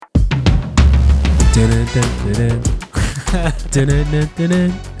Oh.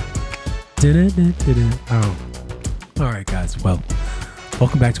 All right, guys. Well,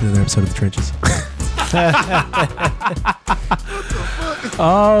 welcome back to another episode of The Trenches.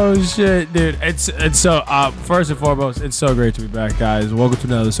 Oh shit, dude! It's so first and foremost, it's so great to be back, guys. Welcome to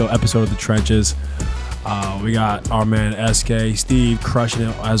another episode of The Trenches. We got our man SK, Steve crushing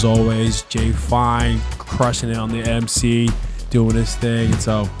it as always. Jay Fine crushing it on the MC, doing his thing. And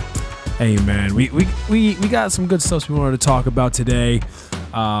so, hey man, we got some good stuff we wanted to talk about today.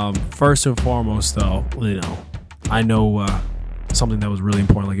 First and foremost, though, I know something that was really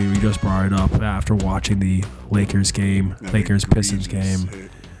important. Like we just brought it up after watching the Lakers game, Lakers Pistons game.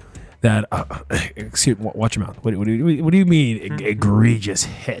 That excuse, watch your mouth. What do you mean egregious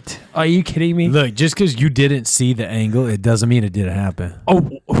hit? Are you kidding me? Look, just because you didn't see the angle, it doesn't mean it didn't happen. Oh,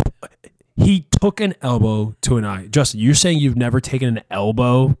 he took an elbow to an eye. Justin, you're saying you've never taken an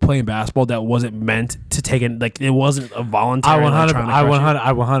elbow playing basketball that wasn't meant to take it, like it wasn't a voluntary. I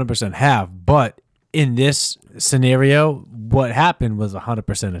 100% have, but in this scenario, what happened was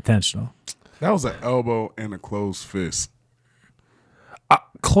 100% intentional. That was an elbow and a closed fist.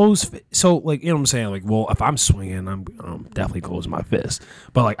 So like, you know what I'm saying? Like, well, if I'm swinging, I'm definitely closing my fist.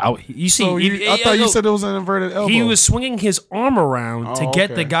 But like, you see, So I thought you said it was an inverted elbow. he was swinging his arm around to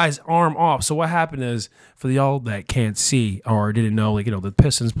get the guy's arm off. So what happened is, for y'all that can't see or didn't know, like, the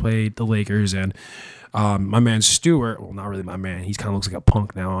Pistons played the Lakers, and my man Stewart, well, not really my man, he kind of looks like a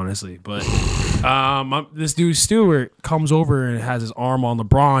punk now, honestly, but this dude Stewart comes over and has his arm on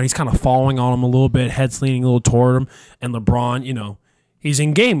LeBron. He's kind of falling on him a little bit, head's leaning a little toward him, and LeBron, he's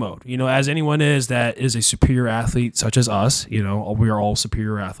in game mode, as anyone is that is a superior athlete such as us. We are all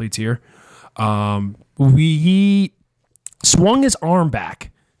superior athletes here. He swung his arm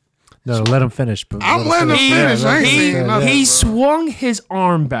back. No, let him finish. I'm letting him finish. I ain't saying nothing. He swung his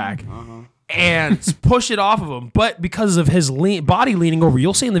arm back and pushed it off of him. But because of his body leaning over,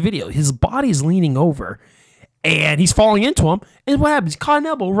 you'll see in the video, his body's leaning over and he's falling into him. And what happens? He caught an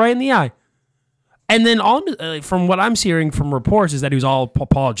elbow right in the eye. And then from what I'm hearing from reports is that he was all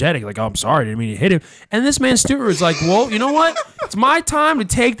apologetic, like, oh, I'm sorry, I didn't mean to hit him. And this man Stewart is like, well, you know what? It's my time to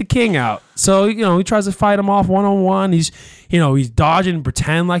take the king out. So, he tries to fight him off one-on-one. He's dodging and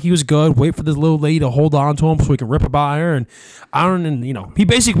pretend like he was good, wait for this little lady to hold on to him so he can rip her by her. And he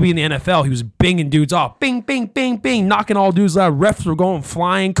basically in the NFL, he was binging dudes off. Bing, bing, bing, bing, knocking all dudes out. Refs were going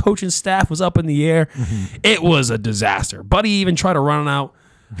flying. Coaching staff was up in the air. Mm-hmm. It was a disaster. Buddy even tried to run out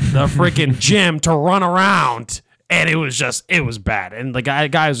the freaking gym to run around, and it was bad. And the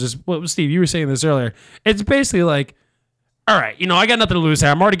guy was just, Steve, you were saying this earlier. It's basically like, all right, I got nothing to lose here.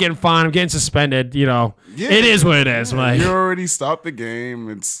 I'm already getting fined. I'm getting suspended. It is what it is. Yeah, you already stopped the game.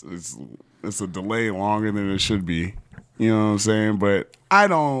 It's a delay longer than it should be. You know what I'm saying? But I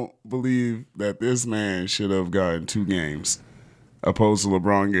don't believe that this man should have gotten 2 games opposed to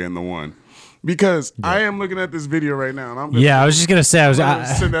LeBron getting the 1. Because I am looking at this video right now, and I'm gonna, I was just gonna say,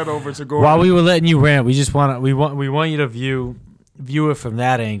 send that over to Gordon. While we were letting you rant, we want you to view it from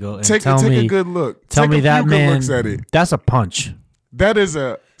that angle and take a good look. Tell me that man. Looks at it. That's a punch. That is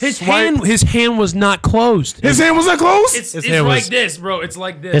a his swipe. His hand was not closed. His hand was not closed. It's like this, bro. It's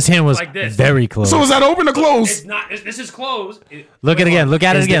like this. His hand was like this. very close. So was that open or closed? It's not. This is closed. Look at it again. Look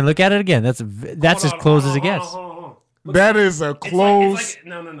at it again. Look at it again. That's as close as it gets. That is a closed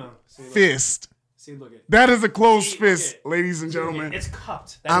no. fist. See, look at that is a closed fist, ladies and gentlemen. It's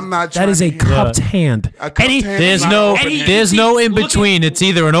cupped. I'm not. That is a cupped hand. There's no in between. It's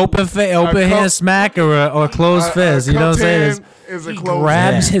either an open hand smack or a closed fist. You know what I'm saying? He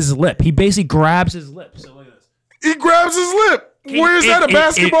grabs his lip. He basically grabs his lip. So look at this. He grabs his lip. Where is that a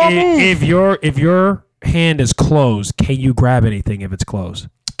basketball move? If your hand is closed, can you grab anything if it's closed?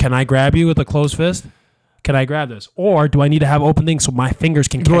 Can I grab you with a closed fist? Can I grab this? Or do I need to have open things so my fingers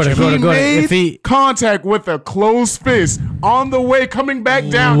can catch it? He made contact with a closed fist on the way coming back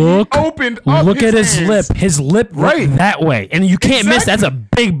down. He opened up Look at his his lip. His lip right that way. And you can't miss that. That's a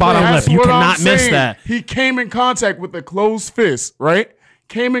big bottom lip. You cannot miss that. He came in contact with a closed fist, right?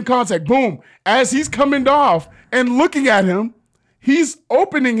 Came in contact. Boom. As he's coming off and looking at him, he's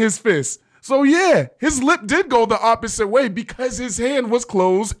opening his fist. So, yeah, his lip did go the opposite way because his hand was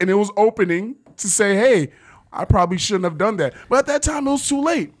closed and it was opening to say, hey, I probably shouldn't have done that. But at that time, it was too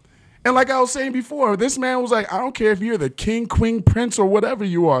late. And like I was saying before, this man was like, I don't care if you're the king, queen, prince, or whatever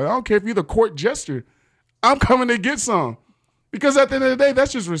you are. I don't care if you're the court jester. I'm coming to get some. Because at the end of the day,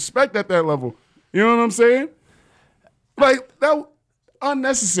 that's just respect at that level. You know what I'm saying? Like, that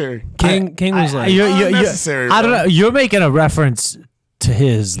unnecessary. King was like, unnecessary. I don't know. You're making a reference to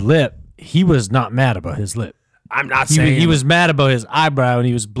his lip. He was not mad about his lip. I'm not saying he was mad about his eyebrow and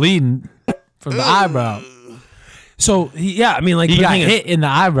he was bleeding. from the eyebrow. So I mean, like He the got thing is, hit in the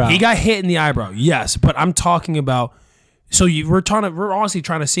eyebrow. He got hit in the eyebrow, yes. But I'm talking about. So we're honestly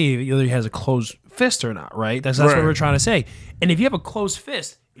trying to see if either he has a closed fist or not, right? That's what we're trying to say. And if you have a closed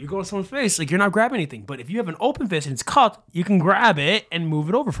fist, you go to someone's face, like you're not grabbing anything. But if you have an open fist and it's cupped, you can grab it and move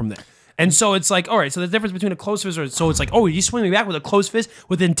it over from there. And so it's like, all right. So the difference between a closed fist, so it's like, oh, you swing me back with a closed fist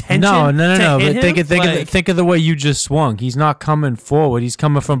with intention. No. To hit But him? think of the way you just swung. He's not coming forward. He's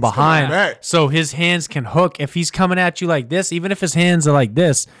coming from behind. back. So his hands can hook. If he's coming at you like this, even if his hands are like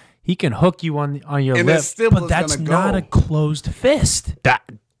this, he can hook you on your And lip. it still But was that's gonna not go. a closed fist.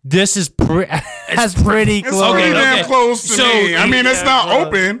 This is that's pretty It's close. pretty damn okay. close to So, me. I mean, it's not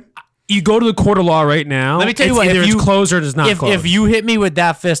open. You go to the court of law right now. Let me tell you it's what, either if you- it's closed or it's not closed. If you hit me with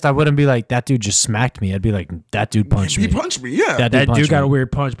that fist, I wouldn't be like, that dude just smacked me. I'd be like, that dude punched me. He punched me. Yeah. That that dude punched got me. a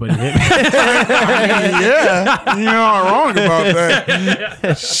weird punch, but he hit me. Yeah. You're not wrong about that.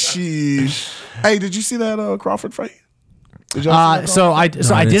 Sheesh. Hey, did you see that Crawford fight? Did y'all see that? I didn't didn't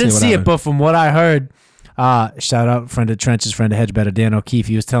see what see it, happened. but from what I heard, shout out friend of Trench's, friend of Hedge Better, Dan O'Keefe.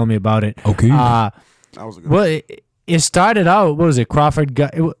 He was telling me about it. O'Keefe. That was a good Well, it started out. What was it? Crawford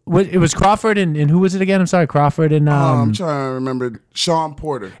got it was Crawford and who was it again? I'm sorry, Crawford and I'm trying to remember. Sean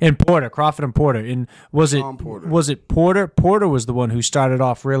Porter. and Porter. Crawford and Porter. And was it Sean Porter. was it Porter? Porter was the one who started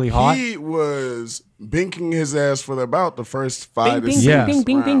off really hot. He was binking his ass for about the first 5 to bing, 6 Yeah. bing,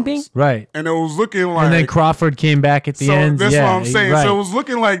 bing, bing, bing. rounds. Right. And it was looking like. And then Crawford came back at the so end. that's yeah, what I'm saying. Right. So it was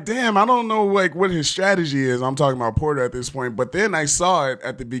looking like, damn, I don't know like what his strategy is. I'm talking about Porter at this point. But then I saw it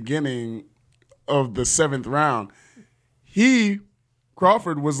at the beginning of the 7th round.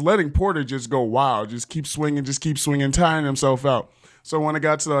 Crawford was letting Porter just go wild, just keep swinging, tiring himself out. So when it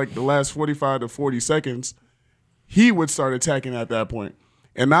got to like the last 45 to 40 seconds, he would start attacking at that point.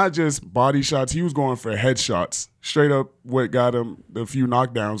 And not just body shots, he was going for headshots. Straight up what got him the few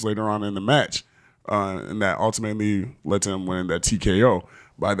knockdowns later on in the match. And that ultimately led to him winning that TKO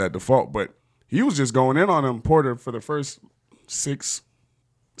by that default. But he was just going in on him, Porter, for the first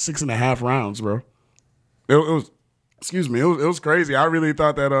 6.5 rounds, bro. It was crazy. I really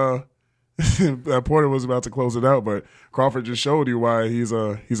thought that that Porter was about to close it out, but Crawford just showed you why he's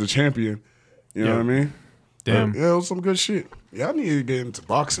a champion. You know what I mean? Damn. But, yeah, it was some good shit. Y'all need to get into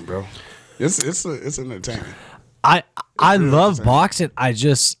boxing, bro. It's entertaining. I love boxing. I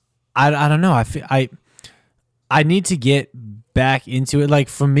don't know. I need to get back into it. Like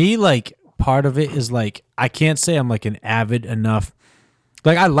for me, like part of it is like I can't say I'm like an avid enough.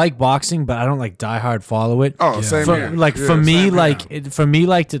 Like I like boxing, but I don't like diehard follow it. Oh, same For, here. like Yeah, for me, same like here. for me,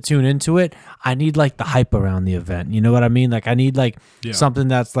 like to tune into it, I need like the hype around the event. You know what I mean? Like I need like something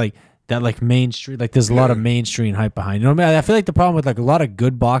that's like that, like mainstream. Like there's a lot of mainstream hype behind. You know what I mean? I feel like the problem with like a lot of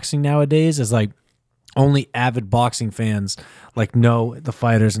good boxing nowadays is like only avid boxing fans like know the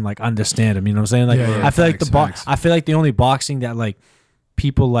fighters and like understand them. You know what I'm saying? Like Yeah, I feel like facts. I feel like the only boxing that like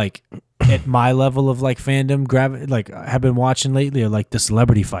people like at my level of like fandom have been watching lately are like the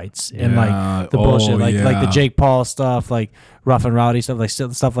celebrity fights and like the bullshit like the Jake Paul stuff, like Rough and Rowdy stuff, like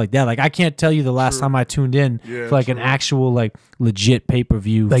stuff like that. Like I can't tell you the last time I tuned in for like an actual like legit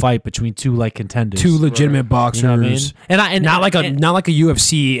pay-per-view Like, fight between two like contenders. Two legitimate boxers. You know what I mean? And not like a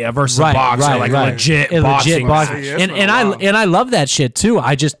UFC versus a boxer, like a legit a boxing. boxing. Yeah, it's been And a while. I love that shit too.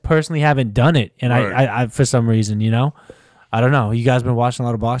 I just personally haven't done it, and Right. I for some reason, you know, I don't know. You guys been watching a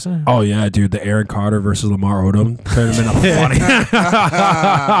lot of boxing? Oh yeah, dude, the Aaron Carter versus Lamar Odom could have been a funny.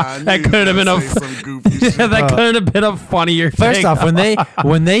 That could have been a some goofy shit. that could have been a funnier. First thing. off,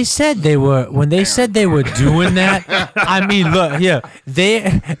 when they said they were doing that, I mean, look here,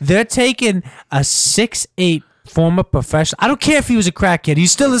 they're taking a 6'8" former professional. I don't care if he was a crackhead.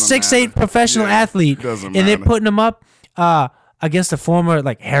 He's still Doesn't a 6'8" matter. professional Yeah, athlete, doesn't and they're matter. putting him up against a former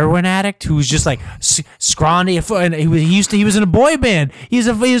like heroin addict who's just like scrawny, and he was in a boy band. He was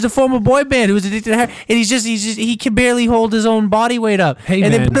a former boy band who was addicted to heroin, and he can barely hold his own body weight up. Hey,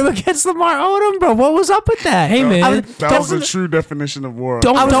 and man. they put him against Lamar Odom, bro. What was up with that? Hey, man. That was the true definition of war.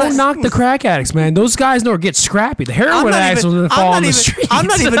 Don't knock the crack addicts, man. Those guys know to get scrappy. The heroin addicts will fall on the streets. I'm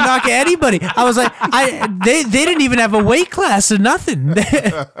not even knocking anybody. I was like, they didn't even have a weight class or nothing.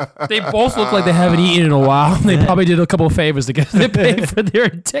 They both look like they haven't eaten in a while. They probably did a couple of favors to get they pay for their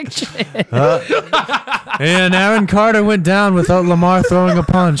addiction. And Aaron Carter went down without Lamar throwing a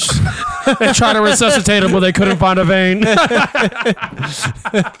punch. They tried to resuscitate him, but they couldn't find a vein. Oh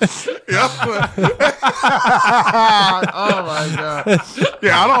my god!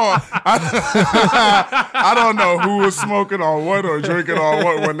 Yeah, I don't know who was smoking on what or drinking on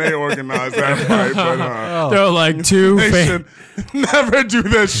what when they organized that fight, but They're like two. they should never do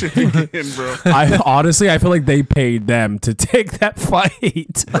that shit again, bro. I feel like they paid them to take that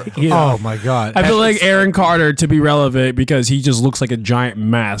fight. Like, you know, Oh my god! I feel like Aaron Carter, to be relevant because he just looks like a giant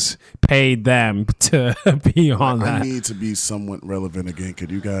mess, paid them to be on I that. need to be somewhat relevant again.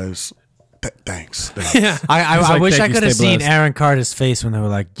 Could you guys? Thanks. Yeah. I like, wish I "Thank you, could have stay seen blessed." Aaron Carter's face when they were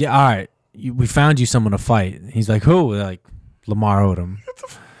like, "Yeah, all right, we found you someone to fight." He's like, "Who?" They're like, Lamar Odom.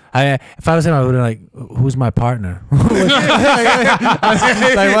 If I was him, I would have like, "Who's my partner?" Like,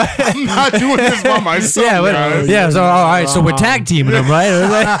 what? I'm not doing this by myself. guys. Yeah. So all right, so we're tag teaming them, right?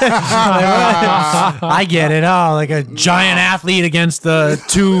 I get it. Oh, like a giant athlete against the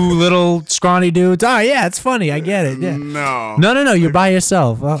two little scrawny dudes. Oh yeah, it's funny. I get it. Yeah. No. You're by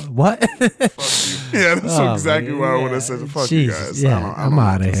yourself. What? Yeah, that's exactly what I would have said. Fuck you Jesus, guys. yeah, I don't I'm know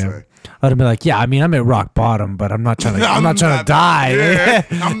out what of to here. say. I'd have been like, yeah, I mean, I'm at rock bottom, but I'm not trying to. I'm not trying to die. Yeah,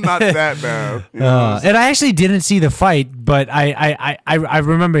 I'm not that bad. You know? And I actually didn't see the fight, but I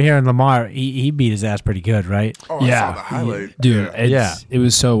remember hearing Lamar. He beat his ass pretty good, right? Oh, I saw the highlight. Dude, Yeah. it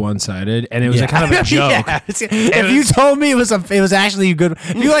was so one-sided, and it was a kind of a joke. Yeah. If you told me it was actually a good,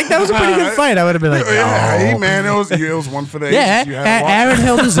 if you like that was a pretty good fight, I would have been like, Yeah, no. hey man, it was one for the ages. Yeah, You had to watch. Aaron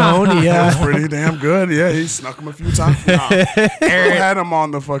held his own. It was Yeah. pretty damn good. Yeah, he snuck him a few times. Aaron had him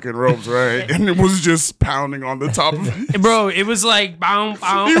on the fucking ropes, right? And it was just pounding on the top of it. Bro, it was like bow,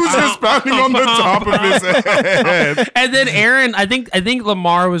 bow, He was just pounding on the top of his head. And then Aaron, I think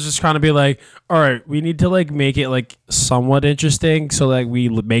Lamar was just trying to be like, all right, we need to like make it like somewhat interesting so like we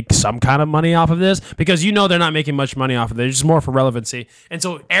make some kind of money off of this because you know they're not making much money off of it. It's just more for relevancy. And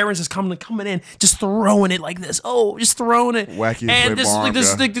so Aaron's just coming in, just throwing it like this. Oh, just throwing it. Wacky and inflatable this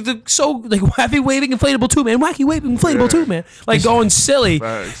arm like this guy. so like heavy waving inflatable too, man. Wacky waving inflatable too, man. Like going silly.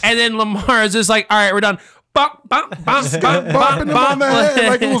 Facts. And then Lamar is just like, all right, we're done. Bop, bop, bop, bop, Bopping him on the head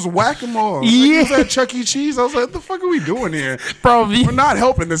like it was whack-a-mole. Like Yeah. it was at Chuck E. Cheese. I was like, what the fuck are we doing here? Bro, We're not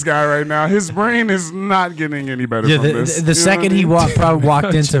helping this guy right now. His brain is not getting any better Yeah, from this. the You know second what I he mean? probably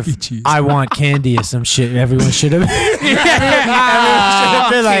walked into Cheese. I want candy or some shit, everyone should have been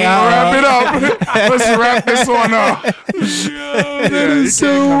like, Wrap it up. Let's wrap this one up. Yeah, you so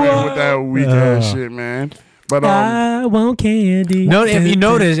can't come in with that weak ass shit, man. But I want candy. No, if you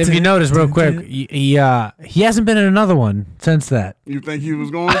notice real quick, he hasn't been in another one since that. you think he was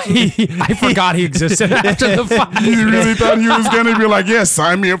going to? I forgot he existed after the fight. You really thought he was gonna be like, yeah,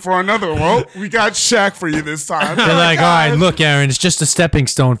 sign me up for another one. Well, we got Shaq for you this time. They're like, all right, look, Aaron, it's just a stepping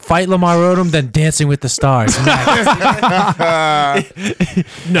stone. Fight Lamar Odom, then Dancing with the Stars.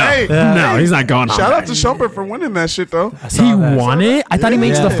 No, Hey, no, he's not going on. Shout out to Shumpert for winning that shit though. He won it? I thought he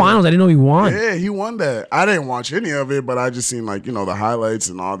made it to the Yeah. finals. I didn't know he won. Yeah, he won that. I didn't watch any of it, but I just seen like, the highlights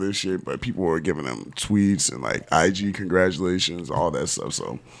and all this shit. But people were giving him tweets and like IG congratulations, all that stuff.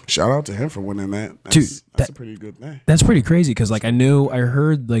 So shout out to him for winning that. That's a pretty good thing. That's pretty crazy because like I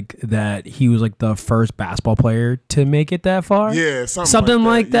heard like that he was like the first basketball player to make it that far. Yeah, something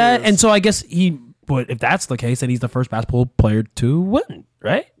like that. yes. And so I guess but if that's the case, then he's the first basketball player to win,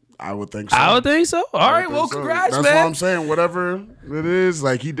 right? I would think so. I would think so. All I right, would well, think so. congrats, That's man. what I'm saying. Whatever it is,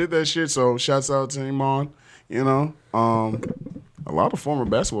 like he did that shit. So shouts out to him on. A lot of former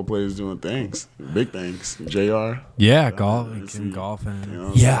basketball players doing things, big things. JR. Yeah, golfing.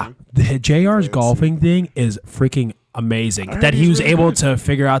 Yeah, the JR's golfing thing is freaking amazing. heard That he he's was really able good. to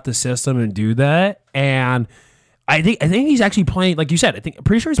figure out the system and do that, and I think he's actually playing, like you said. I'm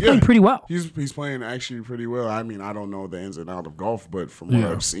pretty sure he's playing pretty well. He's playing actually pretty well. I mean, I don't know the ins and outs of golf, but from what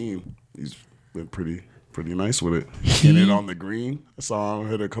I've seen, he's been pretty nice with it. Hitting it on the green. I saw him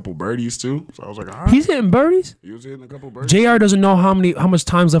hit a couple birdies too. So I was like, all right. He's hitting birdies. He was hitting a couple birdies. JR doesn't know how much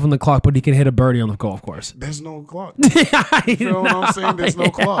time's left on the clock, but he can hit a birdie on the golf course. There's no clock. You know what I'm saying? There's no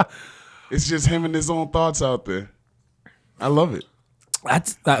clock. It's just him and his own thoughts out there. I love it.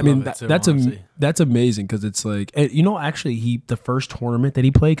 That's amazing because it's like actually the first tournament that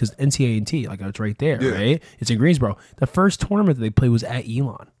he played because NCAA like it's right there, right? It's in Greensboro. The first tournament that they played was at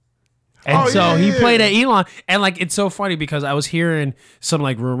Elon. And he played at Elon, and like it's so funny because I was hearing some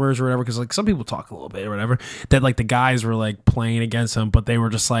like rumors or whatever because like some people talk a little bit or whatever that like the guys were like playing against him, but they were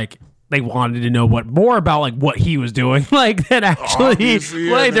just like they wanted to know more about like what he was doing, like than actually Obviously,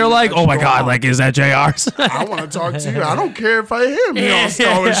 yeah, like they're like, oh my god, like is that JR's? I want to talk to you. I don't care if I hear me on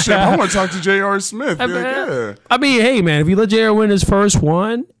scholarship. I want to talk to J.R. Smith. Be like, yeah. I mean, hey man, if you let JR win his first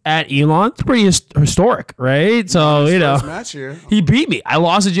one at Elon, it's pretty historic, right? So First match here. he beat me. I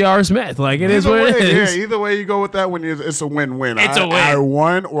lost to JR Smith. Like it is Either what way, it is. Yeah, either way you go with that one, it's a win-win. It's a win. I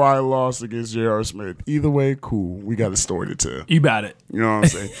won or I lost against J.R. Smith. Either way, cool. We got a story to tell. You got it. You know what I'm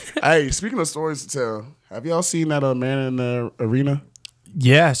saying? Hey, speaking of stories to tell, have y'all seen that Man in the Arena?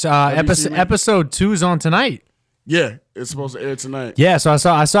 Yes, episode 2 is on tonight. Yeah, it's supposed to air tonight. Yeah, so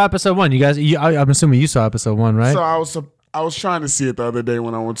I saw episode 1. You guys, I'm assuming you saw episode 1, right? So I was trying to see it the other day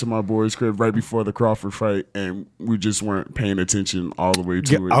when I went to my boy's crib right before the Crawford fight, and we just weren't paying attention all the way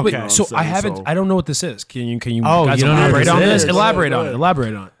to it. okay. You know what So I'm I saying? haven't. I don't know what this is. Can you Oh, guys you don't know what elaborate this on this? is? Elaborate Go on it. ahead.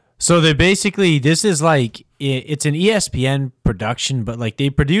 Elaborate on it. So they basically, this is like it's an ESPN production, but like they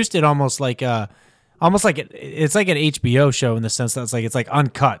produced it almost like it's like an HBO show in the sense that it's like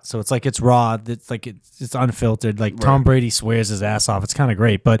uncut. So it's raw. It's unfiltered. Like Tom Brady swears his ass off. It's kind of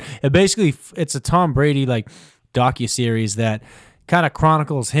great, but it's a Tom Brady like docuseries that kind of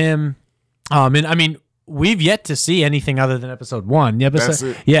chronicles him. And I mean, we've yet to see anything other than episode 1. That's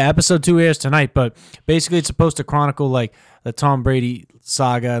it. Yeah, episode 2 airs tonight, but basically it's supposed to chronicle like the Tom Brady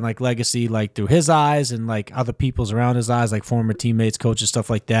saga and like legacy, like through his eyes and like other people's around his eyes, like former teammates, coaches, stuff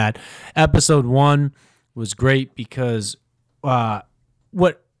like that. Episode 1 was great because I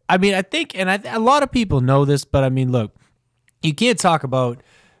think, and a lot of people know this, but I mean, look, you can't talk about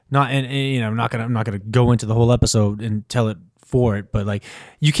I'm not gonna go into the whole episode and tell it for it, but like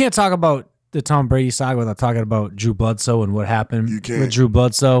you can't talk about the Tom Brady saga without talking about Drew Bledsoe and what happened with Drew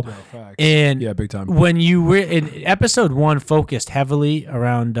Bledsoe. And Yeah, big time. when you were in episode 1, focused heavily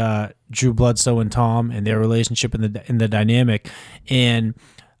around Drew Bledsoe and Tom and their relationship in the dynamic, and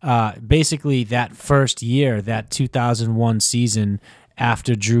basically that first year, that 2001 season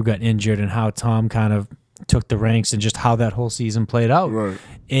after Drew got injured, and how Tom kind of took the ranks and just how that whole season played out. Right.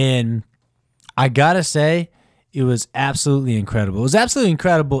 And I gotta say, it was absolutely incredible. It was absolutely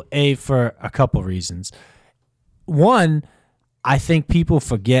incredible, for a couple reasons. One, I think people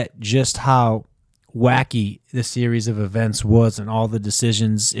forget just how wacky the series of events was and all the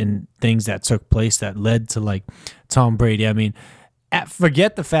decisions and things that took place that led to like Tom Brady. I mean,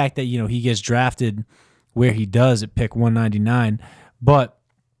 forget the fact that, he gets drafted where he does at pick 199, but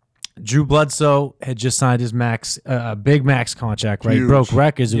Drew Bledsoe had just signed his big max contract, right? Huge. Broke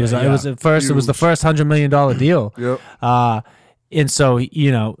records. It was the first $100 million deal. Yep. And so,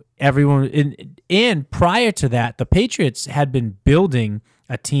 everyone, and prior to that, the Patriots had been building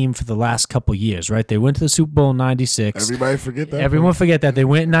a team for the last couple years, right? They went to the Super Bowl in 96. Everybody forget that. Everyone forget that. They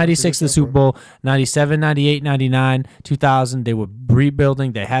went in 96 to the Super Bowl, 97, 98, 99, 2000. They were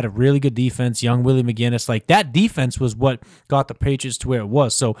rebuilding. They had a really good defense, young Willie McGinnis. Like that defense was what got the Patriots to where it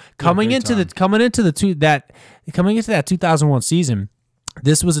was. So coming into that 2001 season,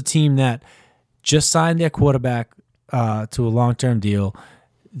 this was a team that just signed their quarterback to a long-term deal.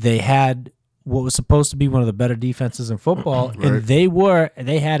 They had what was supposed to be one of the better defenses in football, and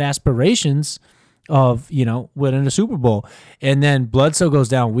they had aspirations of winning a Super Bowl. And then Bledsoe goes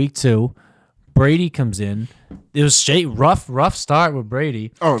down week 2. Brady comes in. It was straight rough start with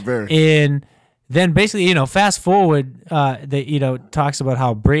Brady. Oh, very. And then basically, fast forward, talks about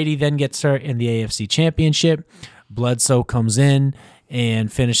how Brady then gets hurt in the AFC Championship. Bledsoe comes in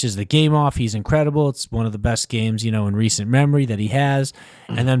and finishes the game off. He's incredible. It's one of the best games, in recent memory that he has.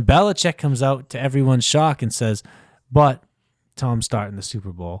 And then Belichick comes out to everyone's shock and says, but Tom's starting the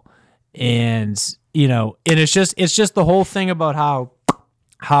Super Bowl. And, and it's just the whole thing about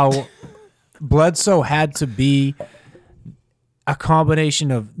how Bledsoe had to be a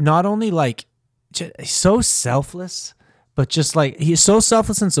combination of not only like so selfless, but just like he's so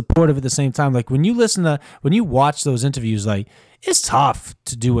selfless and supportive at the same time. Like when you watch those interviews, like it's tough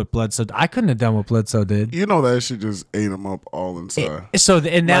to do what Bledsoe. I couldn't have done what Bledsoe did. That shit just ate him up all inside.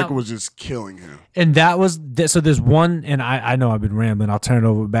 Michael was just killing him. And that was so. There's one, and I know I've been rambling. I'll turn it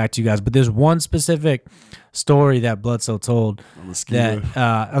over back to you guys. But there's one specific story that Bledsoe told on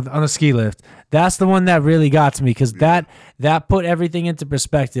the ski lift. That's the one that really got to me because that put everything into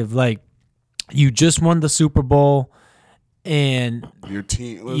perspective. Like you just won the Super Bowl. And your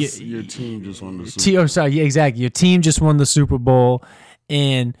team just won the Super Bowl. Exactly. Your team just won the Super Bowl,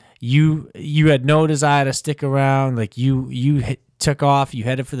 and you had no desire to stick around. Like you took off, you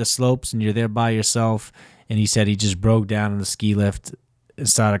headed for the slopes, and you're there by yourself. And he said he just broke down on the ski lift and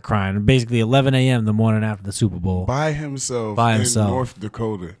started crying. And basically, 11 a.m. the morning after the Super Bowl, by himself in North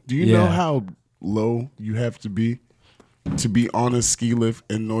Dakota. Do you know how low you have to be to be on a ski lift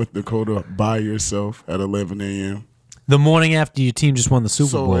in North Dakota by yourself at 11 a.m.? The morning after your team just won the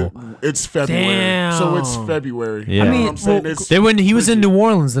Super Bowl. It's February. Damn. So it's February. Yeah. I I mean, mean, I'm saying well, it's He was in New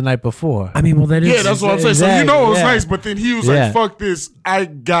Orleans the night before. I mean, well, that is. yeah, that's what I'm saying. So Exactly, it was yeah. nice, but then he was Yeah. like, "Fuck this! I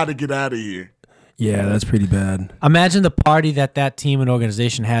gotta get out of here." Yeah, that's pretty bad. Imagine the party that team and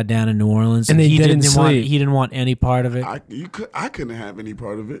organization had down in New Orleans, And they he didn't want. sleep. He didn't want any part of it. I couldn't have any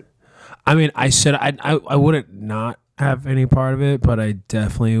part of it. I mean, I said I wouldn't not have any part of it, but I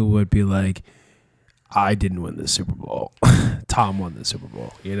definitely would be like, I didn't win the Super Bowl. Tom won the Super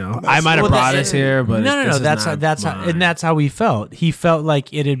Bowl. You know, I might have brought us here, but no. this is That's not how, mine. and that's how he felt. He felt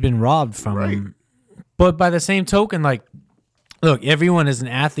like it had been robbed from him. But by the same token, like, look, everyone as an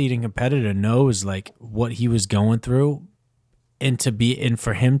athlete and competitor knows like what he was going through, and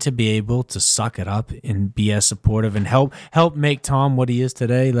for him to be able to suck it up and be as supportive and help make Tom what he is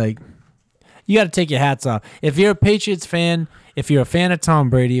today, like, you got to take your hats off. If you're a Patriots fan, if you're a fan of Tom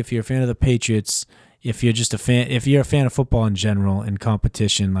Brady, if you're a fan of the Patriots, if you're a fan of football in general and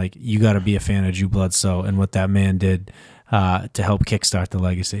competition, like, you got to be a fan of Drew Bledsoe and what that man did to help kickstart the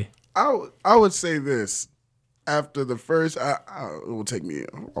legacy. I would say this. After the first, it will take me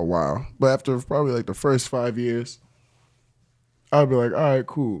a while, but after probably like the first 5 years, I'll be like, all right,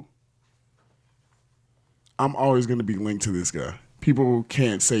 cool. I'm always going to be linked to this guy. People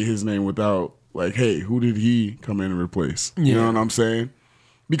can't say his name without like, hey, who did he come in and replace? You know what I'm saying?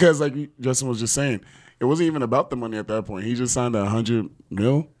 Because like Justin was just saying, it wasn't even about the money at that point. He just signed a $100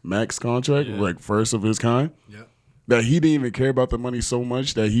 million max contract, like first of his kind. Yeah. That he didn't even care about the money so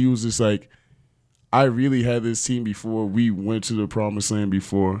much that he was just like, I really had this team before. We went to the promised land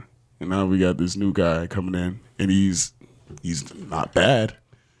before, and now we got this new guy coming in, and he's not bad.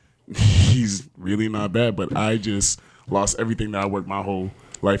 He's really not bad, but I just lost everything that I worked my whole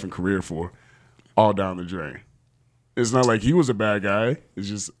life and career for, all down the drain. It's not like he was a bad guy. It's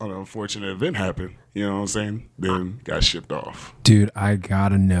just an unfortunate event happened. You know what I'm saying? Then got shipped off. Dude, I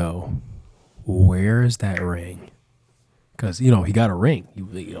gotta know, where is that ring? Because he got a ring.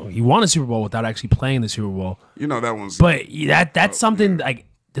 He won a Super Bowl without actually playing the Super Bowl. That one's. But that's something like.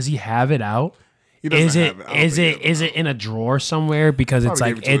 Does he have it out? He doesn't have it. I don't Is think he it has in a drawer somewhere? Because it's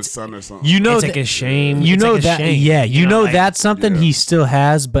Probably like gave it to his it's son or something. it's like a shame. You It's know like a that, shame. yeah. You know like- that's something he still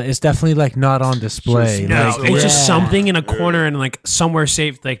has, but it's definitely like not on display. No, Like, it's just yeah. something in a corner and like somewhere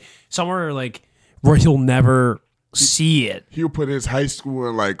safe, like somewhere like where he'll never see it. He'll put his high school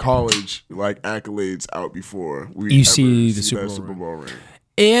and like college like accolades out before we You ever see the that Super Bowl Super Bowl ring.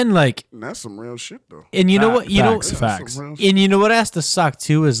 And like, And that's some real shit though. and you know what? You know, Facts. Some real shit. and you know what has to suck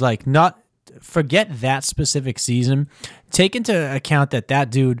too is like not forget that specific season. Take into account that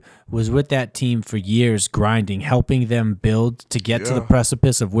dude was with that team for years, grinding, helping them build to get to the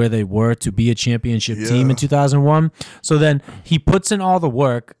precipice of where they were to be a championship team in 2001. So then he puts in all the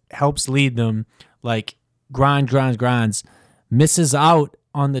work, helps lead them, like grinds, misses out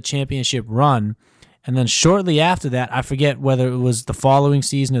on the championship run. And then shortly after that, I forget whether it was the following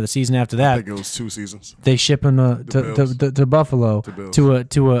season or the season after I that, think it was 2 seasons. they ship him to Buffalo Bills. to a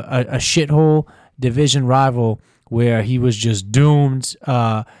shithole division rival where he was just doomed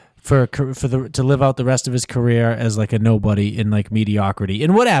to live out the rest of his career as like a nobody in like mediocrity.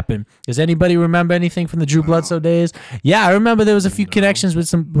 And what happened? Does anybody remember anything from the Drew Bledsoe days? Yeah, I remember there was a few connections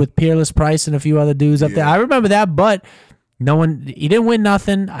with Peerless Price and a few other dudes up there. I remember that, but he didn't win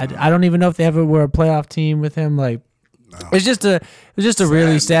nothing. I don't even know if they ever were a playoff team with him. Like, it's just a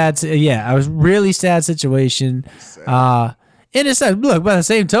really sad. Yeah, it was a really sad situation. And it's like, look, by the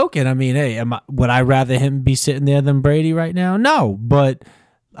same token, I mean, hey, would I rather him be sitting there than Brady right now? No, but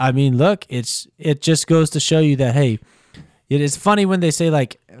I mean, look, it just goes to show you that, hey, it is funny when they say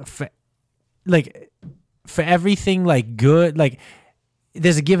like for everything like good, like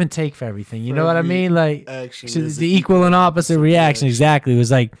there's a give and take for everything. You know what I mean? Like action so is the equal and opposite reaction. Exactly. It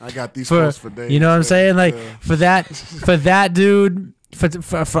was like I got these clothes for days. you know what I'm saying? Like for that dude,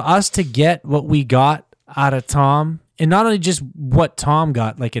 for us to get what we got out of Tom, and not only just what Tom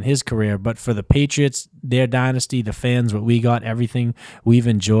got like in his career, but for the Patriots, their dynasty, the fans, what we got, everything we've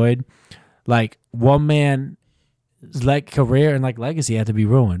enjoyed, like one man's like career and like legacy had to be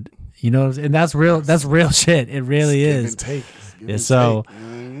ruined. You know, and that's real shit. It really Give is. and take. Give Yeah, and so take.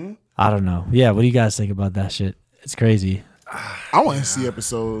 Mhm. I don't know. Yeah, what do you guys think about that shit? It's crazy. I want to see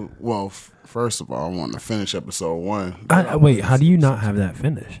episode. Well, first of all, I want to finish episode 1. Wait, how do you not have that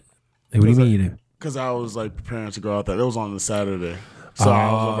finished? Like, what do you mean you do? Because I was like preparing to go out there. It was on the Saturday. So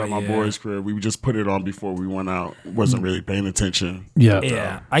I was over at my boy's crib. We just put it on before we went out. Wasn't really paying attention.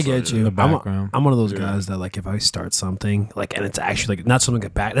 Yeah, I get you. in the background. I'm one of those guys that like if I start something like and it's actually like not something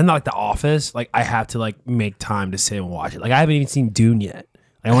back, then not like The Office. Like I have to like make time to sit and watch it. Like I haven't even seen Dune yet.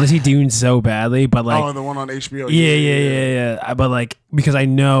 I want to see Dune so badly, but like the one on HBO. Yeah. But like because I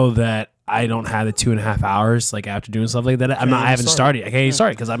know that I don't have the 2.5 hours like after doing stuff like that. I haven't started. I can't even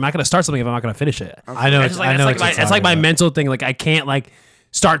start because I'm not going to start something if I'm not going to finish it. I know. It's like my mental thing. Like I can't like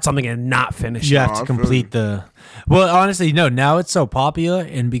start something and not finish You it. have to complete the. Well, honestly, no. Now it's so popular,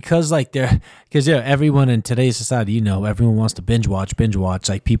 and because like everyone in today's society, everyone wants to binge watch.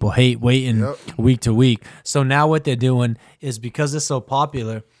 Like people hate waiting week to week. So now what they're doing is because it's so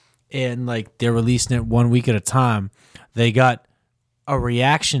popular, and like they're releasing it 1 week at a time. They got a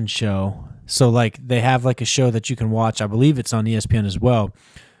reaction show. So like they have like a show that you can watch. I believe it's on ESPN as well,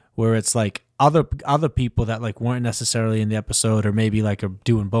 where it's like other people that like weren't necessarily in the episode or maybe like are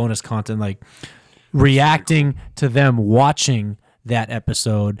doing bonus content, like reacting to them watching that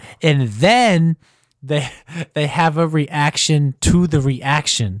episode, and then they have a reaction to the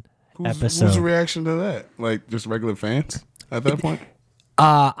reaction episode. Who's the reaction to that? Like just regular fans at that point?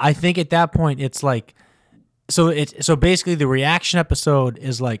 I think at that point it's like so basically the reaction episode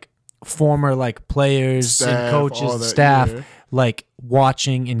is like former like players Staff, and all coaches, that, staff yeah. like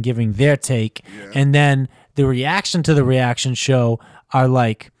watching and giving their take, and then the reaction to the reaction show are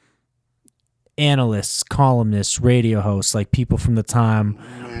like analysts, columnists, radio hosts, like people from the time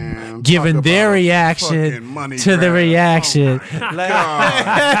giving their reaction to the reaction.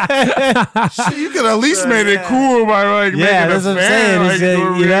 You could at least made it cool by like making that's a what I'm fan saying. like, It's, do a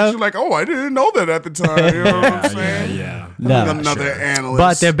you know? reaction like, oh, I didn't know that at the time. You know what I'm saying? No, Another analyst.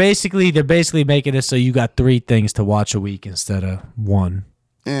 but they're basically making it so you got 3 things to watch a week instead of 1.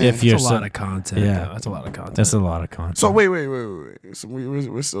 If you're That's a lot of content. Yeah. That's a lot of content. That's a lot of content. So wait. So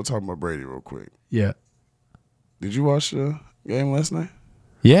we're still talking about Brady real quick. Yeah. Did you watch the game last night?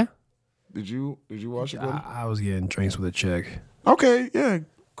 Yeah. Did you watch it? Brody? I was getting drinks with a chick. Okay, yeah.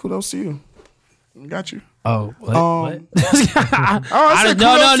 Kudos to you. Got you. Oh, what? I said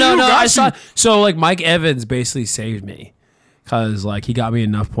kudos to you, No. got I you. saw. So like Mike Evans basically saved me because like he got me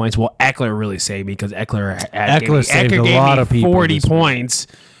enough points. Well, Eckler really saved me because Eckler saved a gave lot me of people 40 this week. points.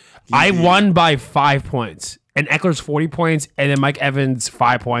 I won by 5 points. And Eckler's 40 points, and then Mike Evans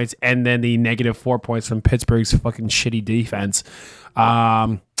 5 points, and then the -4 points from Pittsburgh's fucking shitty defense.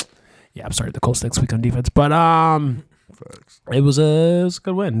 Yeah, I'm sorry, the Colts next week on defense, but it was a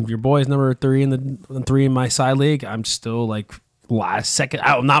good win. Your boy's number 3 in 3 in my side league. I'm still like second.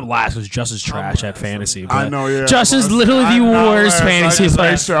 Oh, not last. Because Justin's trash at fantasy. But I know, yeah. Justin's literally the worst fantasy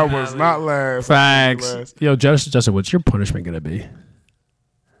player. I was not last. Facts. Yo, Justin, what's your punishment gonna be?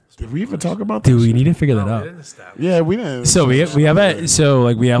 Did we even talk about Dude, this? we need to figure that out. Yeah, we didn't. So we have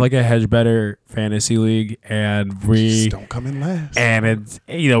a hedge better fantasy league, and we Just don't come in last. and it's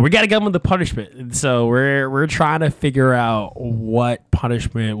we got to get them with the punishment. And so we're trying to figure out what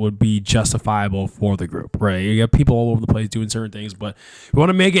punishment would be justifiable for the group. Right? You got people all over the place doing certain things, but we want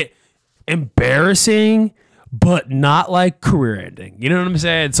to make it embarrassing, but not like career ending. You know what I'm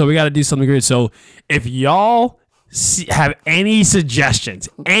saying? So we got to do something good. So if y'all have any suggestions,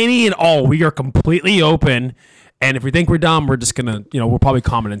 any and all, we are completely open. And if we think we're dumb, we're just gonna, we'll probably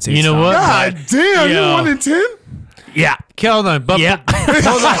comment and say, You know what? God damn, you Yo. 1 in 10? Yeah. Hold on, but Yeah.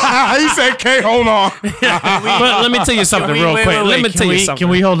 He said, "K, hold on." But let me tell you something real quick. Let me tell you something. Can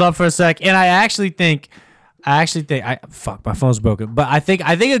we hold up for a sec? And I actually think, fuck, my phone's broken. But I think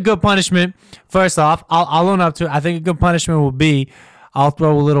a good punishment. First off, I'll own up to it. I think a good punishment will be, I'll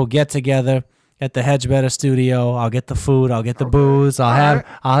throw a little get together at the Hedge Better studio. I'll get the food. I'll get the booze. I'll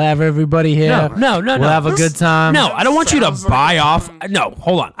have everybody here. No. We'll have a good time. No, I don't want you to buy off. No,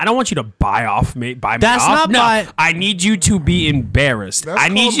 hold on. I don't want you to buy off me. Buy me That's off. not buy- I need you to be embarrassed. That's I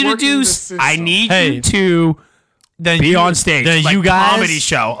need called you to working do. the system. I need Hey. you to Then be you- on stage. then like you guys- comedy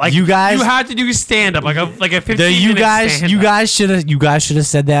show. Like you guys- you have to do stand up like a 15 Then you guys should have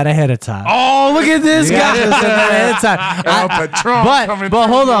said that ahead of time. Oh, look at this You guys should have said guy. that ahead of time. El Patron coming But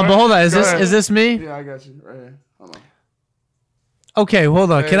through, hold on. boy. Is Go this ahead. is this me? Yeah, I got you right here. Hold on. Okay,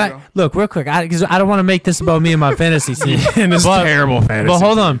 hold on. There Can you I go. look real quick? Because I don't want to make this about me and my fantasy team. And this terrible fantasy. But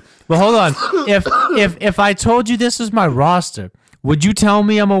hold on. If I told you this is my roster, would you tell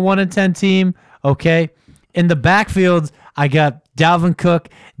me I'm a 1 in 10 team? Okay. In the backfield, I got Dalvin Cook,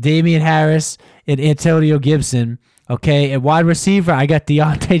 Damian Harris, and Antonio Gibson. Okay. At wide receiver, I got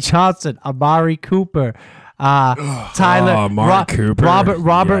Deontay Johnson, Amari Cooper. Tyler, Amari Cooper. Robert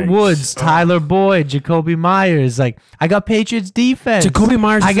Yikes. Woods, Tyler Boyd, Jacoby Myers. Like I got Patriots defense. Jacoby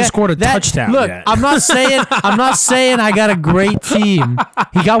Myers hasn't scored a that- touchdown Look, yet. I'm not saying I got a great team.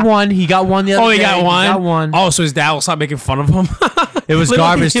 He got one the other day. Oh, he got one. He got one. Oh, so his dad will stop making fun of him. It was Literally,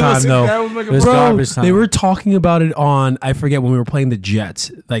 garbage it was- time though. that was making It was Bro, garbage time. they were talking about it on, I forget, when we were playing the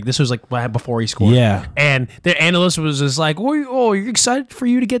Jets. Like, this was like before he scored. Yeah. And the analyst was just like, oh, you're excited for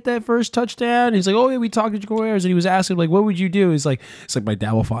you to get that first touchdown? He's like, oh, yeah, we talked to Jacoby Myers, and he was asking, like, what would you do? He's like, it's like, my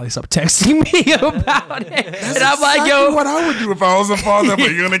dad will finally stop texting me about it. And I'm like, yo. what I would do if I was a father.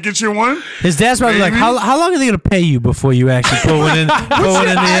 But you're gonna get your one. His dad's probably like, Maybe. how long are they gonna pay you before you actually put one in? Put one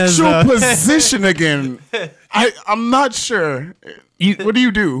in the end Actual zone? position again. I'm not sure. What do you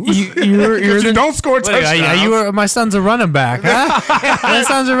do? You're Because you don't score Wait, touchdowns. my son's a running back, huh? My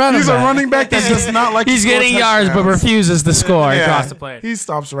son's a running He's back. a running back that does not like. He's to score getting yards, but touchdowns. refuses to score Yeah. across the play. He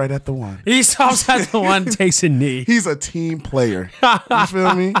stops right at the one. He stops at the one, takes a knee. He's a team player. You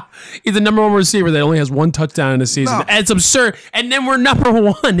feel me? He's the number one receiver that only has one touchdown in a season. No. And it's absurd. And then we're number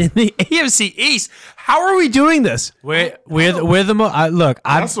one in the AFC East. How are we doing this? We're the most. Look,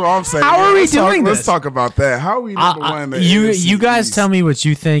 That's what I'm saying. How are we Let's talk- doing Let's this? talk about that. How are we number one in the AFC you guys East? tell me what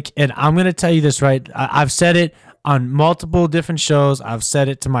you think, and I'm gonna tell you this right. I've said it on multiple different shows. I've said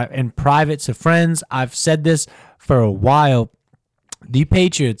it in private to friends. I've said this for a while. The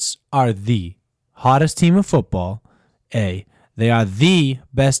Patriots are the hottest team in football. They are the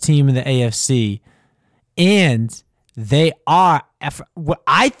best team in the AFC, and they are,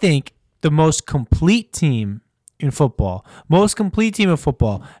 I think, the most complete team in football. Most complete team in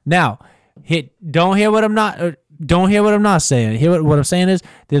football. Now, don't hear what I'm not saying. Hear what I'm saying is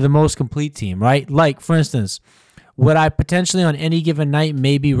they're the most complete team, right? Like, for instance, would I potentially on any given night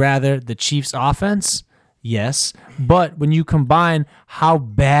maybe rather the Chiefs offense? Yes. But when you combine how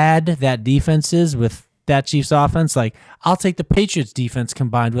bad that defense is with that Chiefs offense, like, I'll take the Patriots defense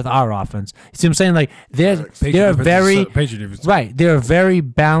combined with our offense. You see what I'm saying? Like, they're very right. They're a very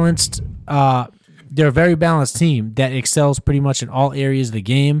balanced. They're a very balanced team that excels pretty much in all areas of the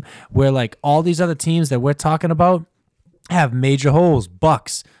game. Where like all these other teams that we're talking about have major holes.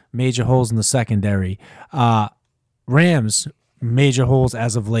 Bucks, major holes in the secondary. Rams, major holes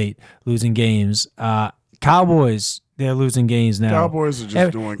as of late, losing games. Cowboys, they're losing games now. Cowboys are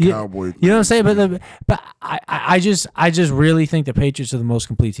just doing cowboy. You know what I'm saying? But I just really think the Patriots are the most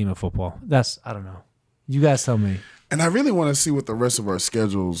complete team of football. I don't know. You guys tell me. And I really want to see what the rest of our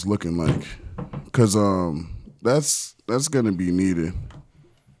schedule's looking like, because that's gonna be needed.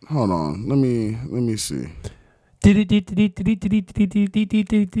 Hold on, let me see.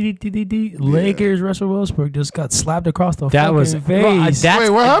 Lakers, Russell Westbrook just got slapped across the That was face. Wait,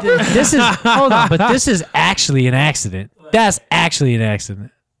 what happened? This is hold on, but this is actually an accident. That's actually an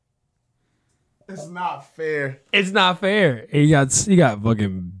accident. It's not fair. It's not fair. He got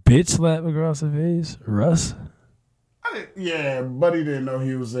fucking bitch slapped across the face. Russ. Yeah, Buddy didn't know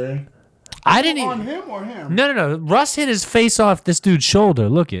he was there. I didn't On even. him or him? No. Russ hit his face off this dude's shoulder.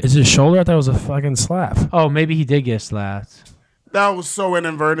 Look it. Is his shoulder? I thought it was a fucking slap. Oh, maybe he did get slapped. That was so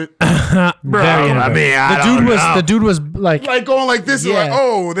inverted. Very inappropriate. The dude was like, Like going like this, Yeah. like,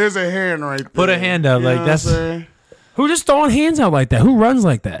 oh, there's a hand right there. Put a hand up, You like, know what that's- I'm saying? Who just throwing hands out like that? Who runs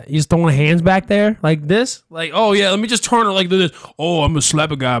like that? You just throwing hands back there like this? Like, oh yeah, let me just turn it like this. Oh, I'm gonna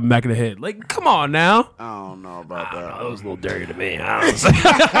slap a guy back in the head. Like, come on now. I don't know about that. That was a little dirty to me.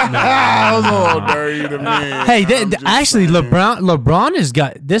 That was a little dirty to me. hey, I'm just actually, saying. LeBron has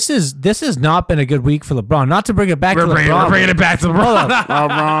got this has not been a good week for LeBron. Not to bring it back to LeBron, We're bringing it back to the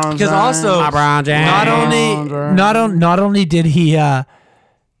LeBron because James. also LeBron James. not only did he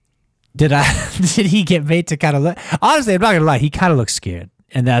did he get made to kind of look, honestly, I'm not gonna lie, he kind of looked scared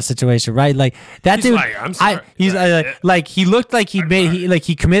in that situation, right? Like that He's dude, like, I'm sorry. he's like he looked like he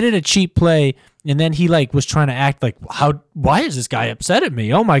committed a cheap play, and then he like was trying to act like, why is this guy upset at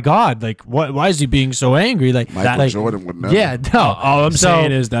me? Oh my god, like why is he being so angry? Like Michael like, Jordan would never. Yeah, no. All I'm So-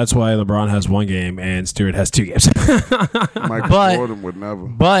 saying is that's why LeBron has one game and Stewart has 2 games. Michael But- Jordan would never.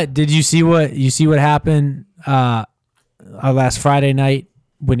 But did you see what happened last Friday night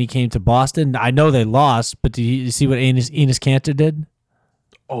when he came to Boston? I know they lost, but did you see what Enes Kanter did?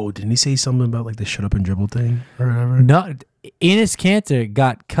 Oh, didn't he say something about like the shut up and dribble thing or whatever? No, Enes Kanter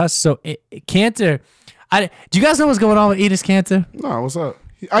got cussed. So Kanter, do you guys know what's going on with Enes Kanter? No, what's up?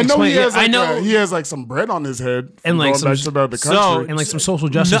 I know Explain- he has. yeah, I Like know- he has like some bread on his head And like going some back to the country. and like some social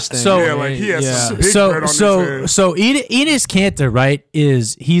justice thing. so- yeah, like he has some big bread So on his head. Enes Kanter, right,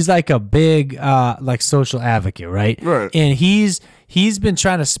 he's like a big like social advocate, right? Right. And he's been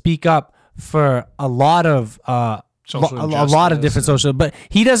trying to speak up for a lot of social a lot of different social, but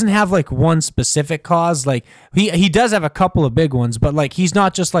he doesn't have like one specific cause. Like he does have a couple of big ones, but like he's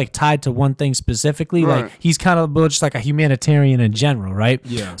not just like tied to one thing specifically. Right. Like he's kind of just like a humanitarian in general, right?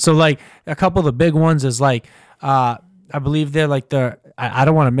 Yeah. So like a couple of the big ones is like I believe they're like I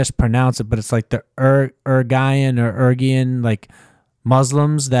don't want to mispronounce it, but it's like the Urgian or Urgian like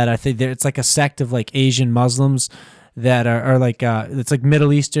Muslims that I think it's like a sect of like Asian Muslims that are like it's like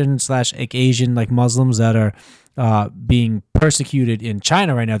Middle Eastern / like Asian like Muslims that are being persecuted in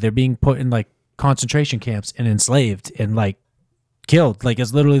China right now. They're being put in like concentration camps and enslaved and like killed. Like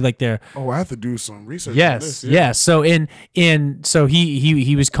it's literally like they're I have to do some research. yes, on this, yes. So so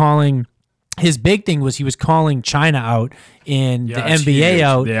he was calling. His big thing was he was calling China out and the Yes, NBA he is.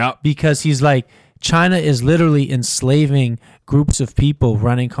 out Yeah. because he's like, China is literally enslaving groups of people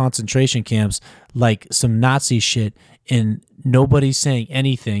running concentration camps like some Nazi shit, and nobody's saying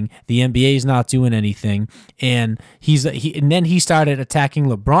anything. The NBA is not doing anything, and and then he started attacking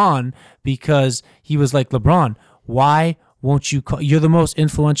LeBron because he was like, LeBron, why won't you call? You're the most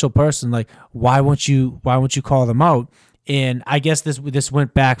influential person. Like, why won't you call them out? And I guess this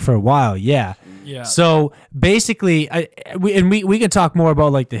went back for a while. Yeah. Yeah. So basically, we can talk more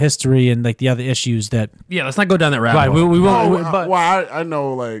about like the history and like the other issues that. Yeah, let's not go down that rabbit Right. hole. We won't. Oh, but I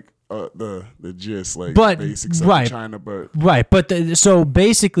know like the gist, like But- basics of right. China, but right. But so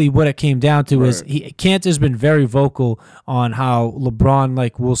basically, what it came down to is Right. Cantor's been very vocal on how LeBron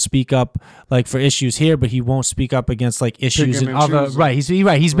like will speak up like for issues here, but he won't speak up against like issues Picking in and other. choosing.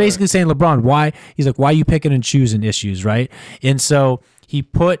 Right. He's basically saying, LeBron, why? He's like, why are you picking and choosing issues, right? And so he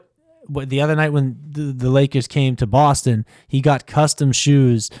put. The other night when the Lakers came to Boston, he got custom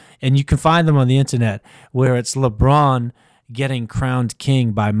shoes, and you can find them on the internet, where it's LeBron getting crowned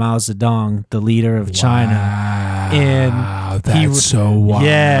king by Mao Zedong, the leader of China. And that's so wild.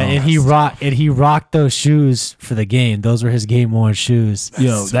 yeah, and he rocked those shoes for the game. Those were his game worn shoes.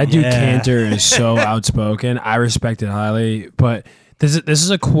 Yo, that dude Yeah. Cantor is so outspoken. I respect it highly. But this is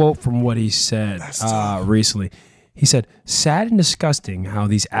a quote from what he said recently. He said, "Sad and disgusting how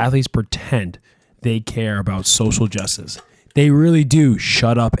these athletes pretend they care about social justice. They really do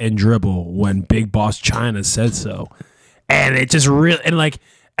shut up and dribble when Big Boss China said so." And it just really, and like,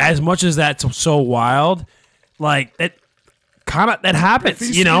 as much as that's so wild, like it that happens,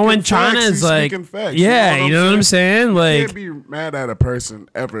 he's you know, speaking when China facts, is he's like, speaking facts, yeah, you know what I'm saying? you Like, can't be mad at a person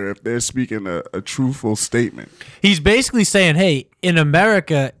ever if they're speaking a truthful statement. He's basically saying, hey, in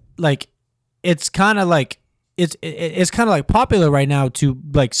America, like it's kind of like it's kind of like popular right now to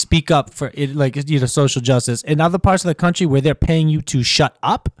like speak up for it, like social justice. In other parts of the country where they're paying you to shut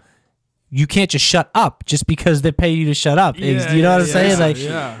up, you can't just shut up just because they pay you to shut up. You know what I'm saying?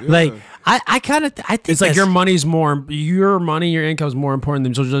 Like I think it's like your money's more, your income is more important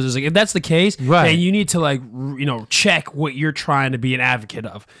than social justice. Like, if that's the case, Right. then you need to like, check what you're trying to be an advocate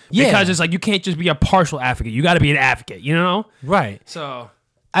of. Yeah. Because it's like, you can't just be a partial advocate. You got to be an advocate, you know? right. So,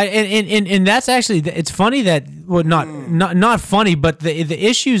 And that's actually, it's funny that, well, not funny, but the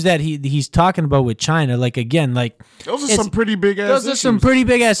issues that he's talking about with China, like again, like Those are it's- some pretty big ass those issues. are some pretty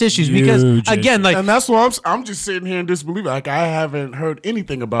big ass issues because Huge again, like and that's why I'm just sitting here in disbelief. Like I haven't heard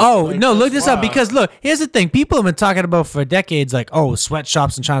anything about. oh it. Like, no, look that's this up wild. because look, here's the thing: people have been talking about for decades, like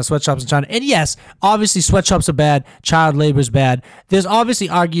sweatshops in China, and yes, obviously sweatshops are bad, child labor is bad. There's obviously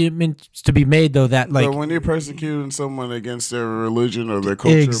arguments to be made though that like but when you're persecuting someone against their religion or their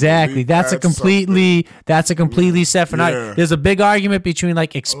culture, exactly, belief, that's a completely separate. Yeah. There's a big argument between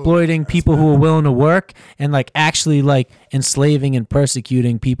like exploiting people who are willing to work and like actually like enslaving and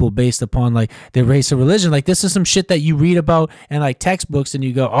persecuting people based upon like their race or religion. Like this is some shit that you read about in like textbooks and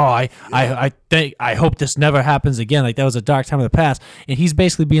you go, oh, I hope this never happens again. Like that was a dark time of the past. And he's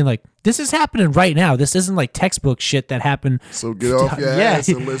basically being like, this is happening right now. This isn't like textbook shit that happened. So get off your Yeah. ass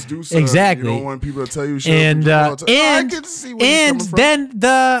and let's do something. Exactly. You don't want people to tell you shit. And I can see where he's and coming from.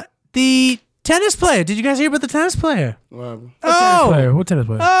 then the tennis player. Did you guys hear about the tennis player? What what tennis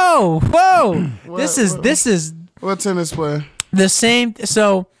player? Oh, whoa! This is What tennis player? the same.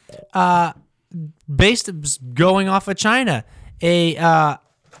 So, based going off of China, I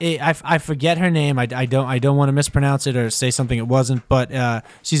forget her name. I don't want to mispronounce it or say something it wasn't. But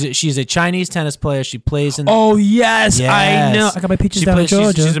she's a Chinese tennis player. She plays in. Oh, yes, I know. I got my peaches down in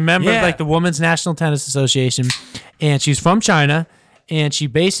Georgia. She's a member of Yeah. like the Women's National Tennis Association, and she's from China. And she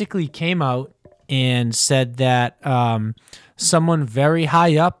basically came out and said that someone very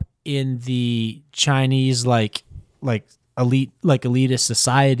high up in the Chinese elitist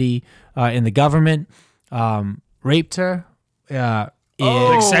society in the government raped her.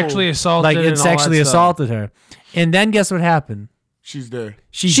 Like sexually assaulted. Like and it all sexually that stuff. assaulted her. And then guess what happened? She's there.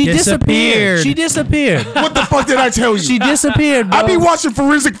 She disappeared. She disappeared. What the fuck did I tell you? She disappeared, bro. I be watching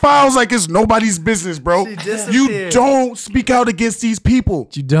Forensic Files like it's nobody's business, bro. You don't speak out against these people.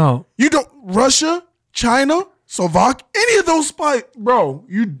 You don't. You don't. Russia, China, Slovak, any of those spies, bro.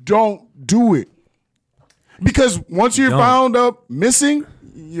 You don't do it because once you're found up missing,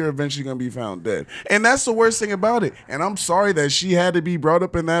 you're eventually gonna be found dead, and that's the worst thing about it. And I'm sorry that she had to be brought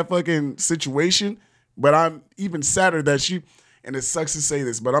up in that fucking situation, but I'm even sadder that she. And it sucks to say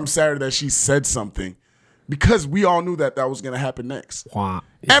this, but I'm sadder that she said something because we all knew that was going to happen next. Wow.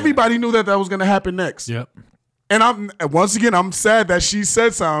 Yeah. Everybody knew that was going to happen next. Yep. And once again, I'm sad that she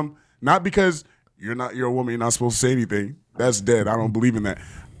said something, not because you're a woman, you're not supposed to say anything. That's dead. I don't believe in that.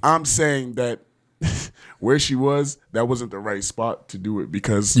 I'm saying that where she was, that wasn't the right spot to do it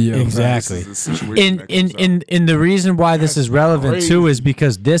because exactly. This is the situation in the reason why this is relevant too is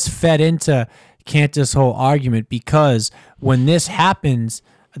because this fed into Cantor's whole argument, because when this happens,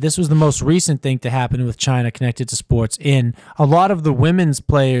 this was the most recent thing to happen with China connected to sports. And a lot of the women's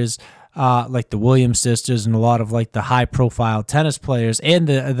players, like the Williams sisters and a lot of like the high profile tennis players and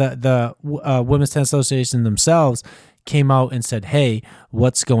the Women's Tennis Association themselves came out and said, hey,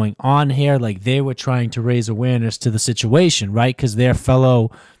 what's going on here? Like they were trying to raise awareness to the situation, right? Because their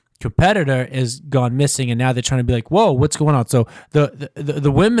fellow competitor is gone missing, and now they're trying to be like, whoa, what's going on? So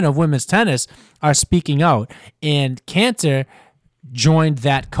the women of women's tennis are speaking out, and Cantor joined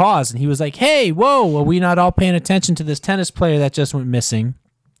that cause, and he was like, hey, whoa, are we not all paying attention to this tennis player that just went missing?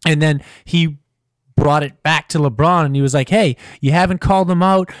 And then he brought it back to LeBron, and he was like, hey, you haven't called them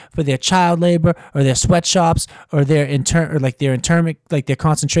out for their child labor or their sweatshops or their internment, like their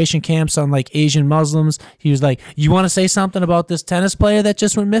concentration camps on like Asian Muslims. He was like, you want to say something about this tennis player that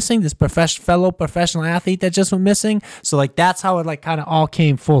just went missing, this fellow professional athlete that just went missing? So like that's how it like kind of all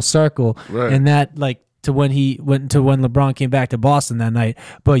came full circle, right. And that like to when LeBron came back to Boston that night.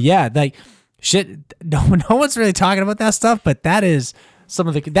 But yeah, like shit, no one's really talking about that stuff, but that is some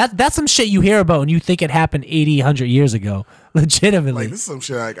of that's some shit you hear about and you think it happened 80, 100 years ago. Legitimately. Like this is some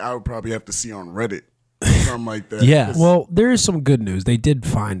shit like I would probably have to see on Reddit. Something like that. Yeah. Well, there is some good news. They did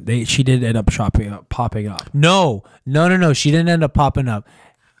find she did end up popping up. No. She didn't end up popping up.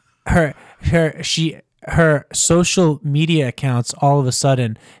 Her social media accounts all of a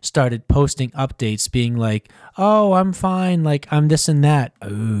sudden started posting updates being like, oh, I'm fine, like I'm this and that.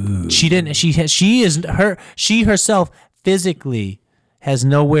 Ooh. She herself physically has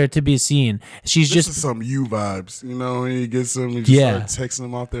nowhere to be seen. She's this just is some you vibes, you know. When you get some, you just start texting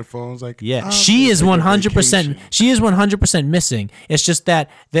them off their phones, like she is 100%. She is 100% missing. It's just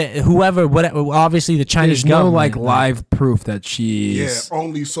that whoever, obviously the Chinese government, no like live proof that she's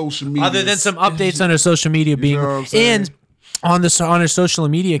only social media, other than some updates on her social media being and on her social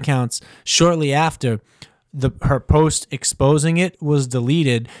media accounts. Shortly after, her post exposing it was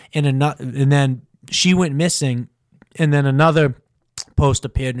deleted, and then she went missing, and then another post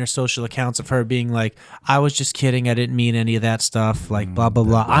appeared in her social accounts of her being like, I was just kidding, I didn't mean any of that stuff, like blah blah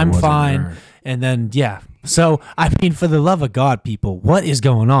blah, I'm fine her. And then so I mean, for the love of God, people, what is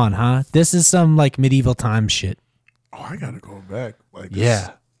going on, huh? This is some like medieval time shit. Oh, I gotta go back. Like this,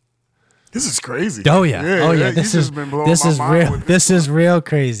 this is crazy. Oh yeah. This is real. This is real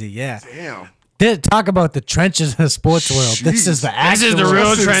crazy. Yeah. Damn. Talk about the trenches of the sports world. This is the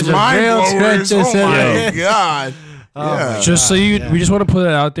real trenches. Oh my God. Just so we just want to put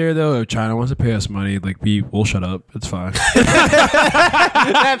it out there though. If China wants to pay us money, like we'll shut up. It's fine. that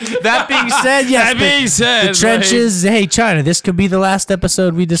being said, yes. The trenches. Hey, China, this could be the last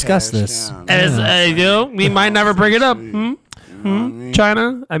episode we discuss this. As we might never bring it up.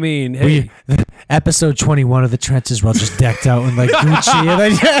 China. I mean, hey. Episode 21 of the trenches, we're just decked out in like Gucci.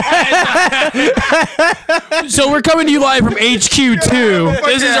 So we're coming to you live from HQ 2.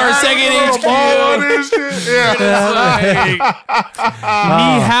 This is our second HQ.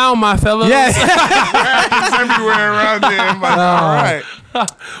 Ni hao, my fellows. It's everywhere around here. All right.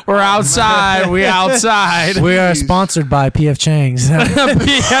 We're outside. We outside. We are sponsored by PF Chang's. PF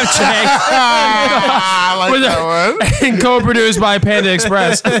Chang's. I like that one. And co-produced by Panda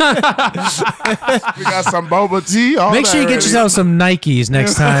Express. We got some boba tea. Make sure you get yourself some Nikes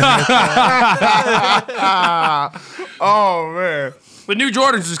next time. Oh man. The new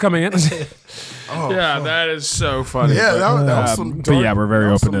Jordans is coming in. Yeah, that is so funny. Yeah, that was some but yeah, we're very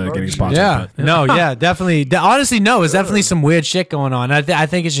that was open some to dark getting shit. sponsored. Yeah, but- no, yeah, definitely. Honestly, no, it's definitely some weird shit going on. I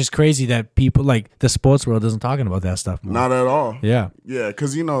think it's just crazy that people like the sports world isn't talking about that stuff more. Not at all. Yeah, Yeah,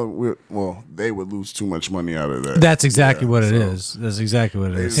 because they would lose too much money out of that. that's exactly what it so is. That's exactly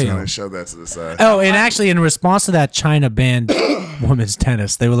what it They is. just want to shove that to the side. Oh, and actually, in response to that, China banned women's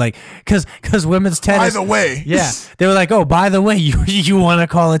tennis. They were like, because women's tennis. By the way, Yeah, they were like, oh, by the way, you want to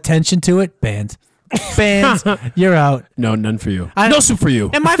call attention to it? Banned. You're out. No, none for you. I- No soup for you.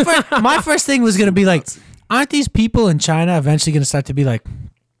 And my first thing was gonna be like, aren't these people in China eventually gonna start to be like,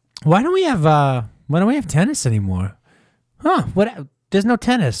 why don't we have tennis anymore? Huh? What? There's no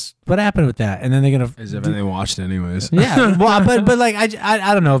tennis. What happened with that? And then they're gonna. As if they watched it anyways. Yeah, well, but like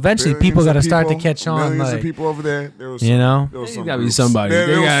I don't know. Eventually, people got to start to catch on. Millions Like, of people over there. There was you know? there was There's some gotta be groups. somebody. There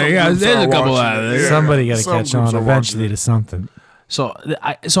was some There's groups that a are couple watching out it. there. Yeah. somebody got to Some catch groups on are eventually watching to something. So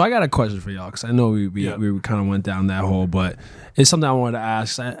I got a question for y'all because I know we kind of went down that hole, but it's something I wanted to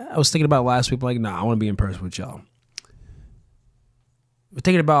ask. I was thinking about last week, like, nah, I want to be in person with y'all. We're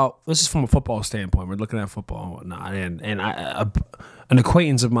thinking about this is from a football standpoint. We're looking at football and whatnot, and an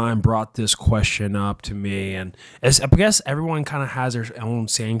acquaintance of mine brought this question up to me, and I guess everyone kind of has their own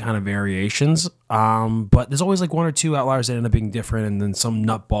same kind of variations, but there's always like one or two outliers that end up being different, and then some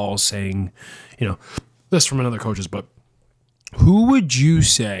nutballs saying, this from another coaches, but who would you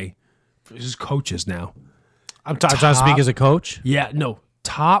say? This is coaches now. I'm trying to speak as a coach. Yeah, no.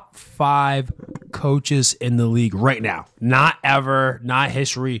 Top 5 coaches in the league right now. Not ever, not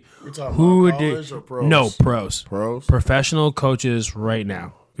history. talking Who about would do? college or pros? No, pros. Pros? Professional coaches right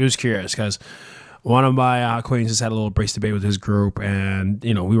now. He was curious because one of my acquaintances had a little brace debate with his group, and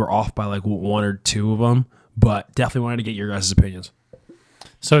we were off by like one or two of them, but definitely wanted to get your guys' opinions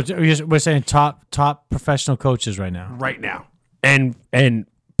So we're saying top professional coaches right now. right now, and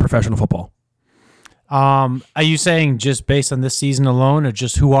professional football. Are you saying just based on this season alone, or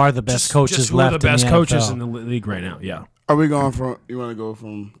just who are the best coaches Just who left are the best in the coaches NFL? in the league right now? Yeah. Are we going from? You want to go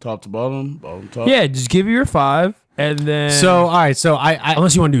from top to bottom? Bottom top? Yeah, just give you your 5, and then So all right, so I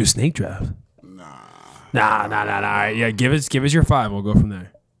unless you want to do a snake draft. Nah. All right, yeah, give us your 5. We'll go from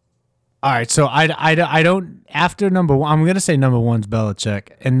there. all right, so I don't after number one. I'm gonna say number one's Belichick,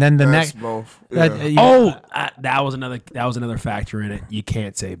 and then the That's next. both. Yeah. That was another factor in it. You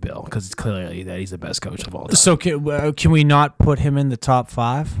can't say Bill because it's clearly that he's the best coach of all time. So can we not put him in the top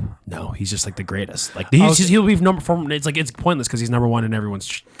 5? No, he's just like the greatest. Like he'll be number 4. It's like it's pointless because he's number 1 in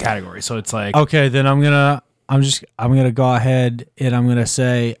everyone's category. So it's like Okay, then I'm gonna go ahead and I'm gonna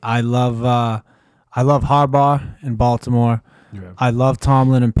say I love Harbaugh in Baltimore. Yeah. I love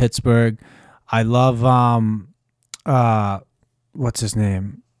Tomlin in Pittsburgh. I love what's his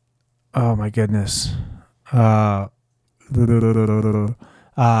name? Oh my goodness.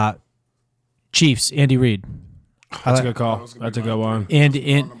 Chiefs, Andy Reid. that's a good call. That's a good one.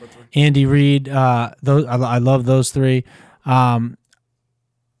 Andy Reid. Those I love those 3.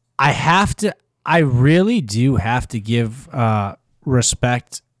 I really do have to give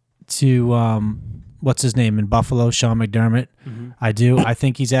respect to what's his name in Buffalo, Sean McDermott. Mm-hmm. I do. I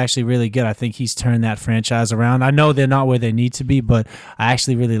think he's actually really good. I think he's turned that franchise around. I know they're not where they need to be, but I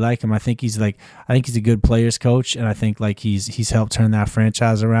actually really like him. I think he's a good players coach, and I think like he's helped turn that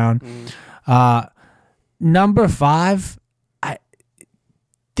franchise around. Number 5,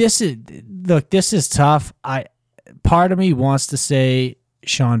 this is tough. Part of me wants to say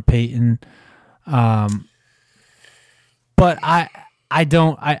Sean Payton, but I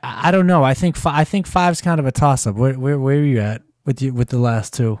don't know. I think 5's kind of a toss up. Where are you at with the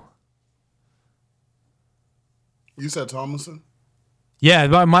last 2? You said Tomlinson. Yeah,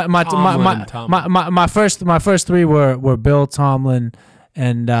 my first 3 were Bill, Tomlin,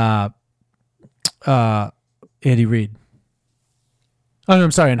 and Andy Reid. Oh no,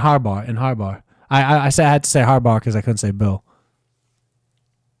 I'm sorry, and Harbaugh. I had to say Harbaugh because I couldn't say Bill.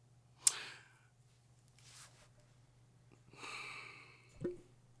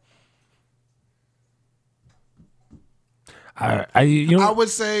 I would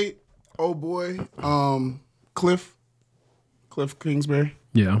say, oh boy, Cliff Kingsbury.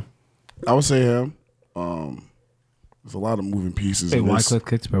 Yeah. I would say him. There's a lot of moving pieces. Hey, in this Why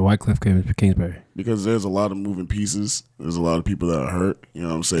Cliff Kingsbury? because there's a lot of moving pieces. There's a lot of people that are hurt. You know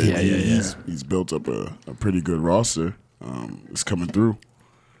what I'm saying? Yeah. He's built up a pretty good roster. It's coming through.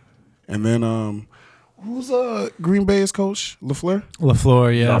 And then who's Green Bay's coach? LaFleur,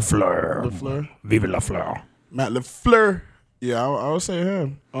 yeah. LaFleur. Vive LaFleur. Matt LaFleur. Yeah, I would say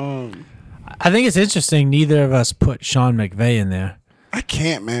him. I think it's interesting. Neither of us put Sean McVay in there. I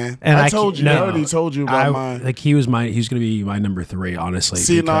can't, man. And I I told you. no, I already told you about mine. Like he was gonna be my number 3, honestly.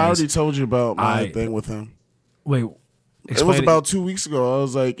 See, no, I because- already told you about my thing with him. Wait, It explain was about 2 weeks ago. I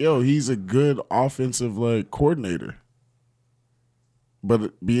was like, yo, he's a good offensive like coordinator.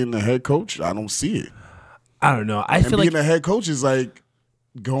 But being the head coach, I don't see it. I don't know. I And feel being like a head coach is like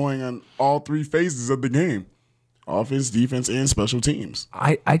going on all 3 phases of the game. Offense, defense, and special teams.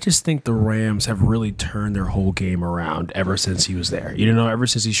 I just think the Rams have really turned their whole game around ever since he was there. You know, ever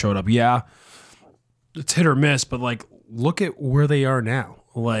since he showed up. Yeah, it's hit or miss, but like look at where they are now.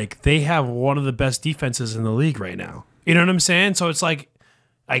 Like they have one of the best defenses in the league right now. You know what I'm saying? So it's like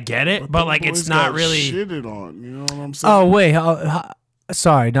I get it, but like it's Boys not got really. shitted on. You know what I'm saying? Oh wait,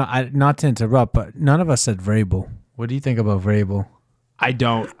 sorry, not to interrupt, but none of us said Vrabel. What do you think about Vrabel? I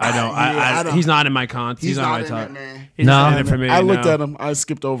don't. I don't- He's not in my cons. He's, not in my in top. it, man. He's No. not in it for me. I looked no. at him. I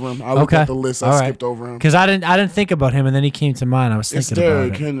skipped over him. I looked at the list. I skipped over him. Because I didn't think about him, and then he came to mind. I was It's thinking about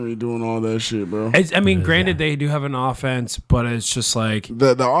Derrick it. Henry doing all that shit, bro. I mean, granted, they do have an offense, but it's just like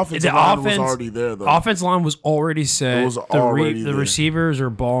The offensive line was already there, though. Offense line was already set. It was already the there. receivers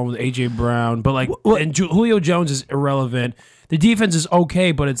are balling with AJ Brown, but like, and Julio Jones is irrelevant. The defense is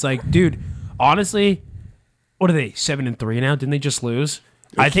okay, but it's like, dude, honestly, what are they 7-3 now? Didn't they just lose?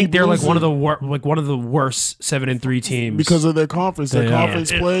 I think keep they're like losing. one of the worst 7-3 teams Because of their conference. Their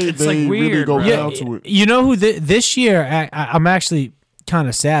conference play, it's they like really weird, go bro. down to it. You know who this year? I'm actually kind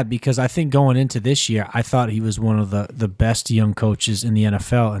of sad because I think going into this year, I thought he was one of the best young coaches in the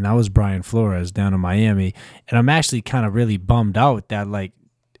NFL, and that was Brian Flores down in Miami. And I'm actually kind of really bummed out that like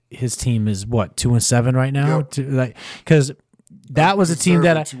his team is what 2-7 right now, Yep. because that was a team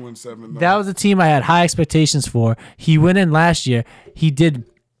that 2-7, though. that was a team I had high expectations for. He went in last year. He did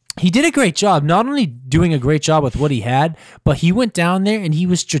a great job, not only doing a great job with what he had, but he went down there and he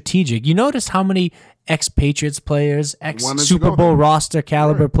was strategic. You notice how many ex-Patriots players, Wanted to ex-Super go Bowl there. roster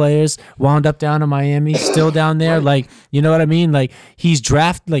caliber players wound up down in Miami, still down there. Like, you know what I mean? Like he's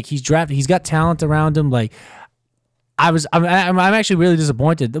drafted. He's got talent around him. Like I'm actually really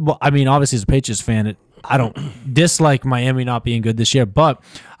disappointed. Well, I mean, obviously as a Patriots fan, I don't dislike Miami not being good this year, but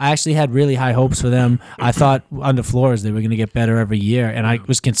I actually had really high hopes for them. I thought under Flores they were going to get better every year, and I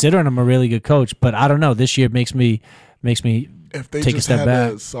was considering him a really good coach. But I don't know. This year makes me If they take a just step had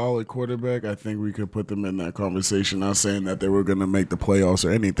back. a solid quarterback, I think we could put them in that conversation. Not saying that they were going to make the playoffs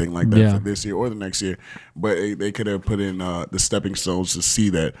or anything like that Yeah. for this year or the next year, but they could have put in the stepping stones to see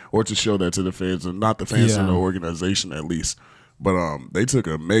that or to show that to the fans, and not the fans in the organization at least. But they took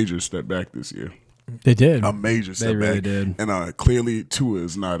a major step back this year. They did. A major step really back. did. And clearly Tua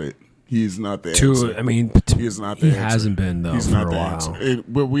is not it. He's not the Tua, answer. I mean, He is not the he answer. hasn't been though He's for not a the while, answer.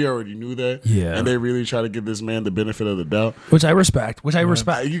 But we already knew that. Yeah. And they really try to give this man the benefit of the doubt. which I respect. Which I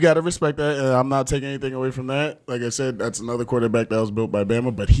respect. You got to respect that, and I'm not taking anything away from that. Like I said, that's another quarterback that was built by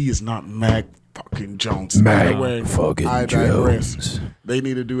Bama, but he is not Mac fucking Jones. Mac Either way, fucking I digress. Jones. They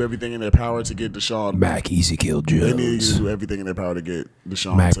need to do everything in their power to get Deshaun. Mac Ezekiel They need Jones. to do everything in their power to get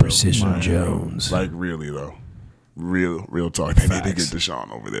Deshaun. Mac to Precision Miami. Jones. Like really though, real talk. They need to get Facts.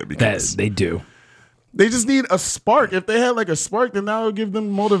 Deshaun over there That because they do. they just need a spark. If they had like a spark, then that would give them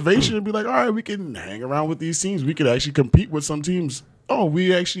motivation and be like, all right, we can hang around with these teams. We could actually compete with some teams. Oh,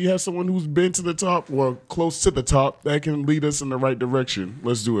 we actually have someone who's been to the top or close to the top that can lead us in the right direction.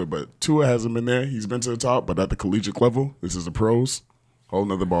 Let's do it. But Tua hasn't been there. He's been to the top, but at the collegiate level, this is the pros. Whole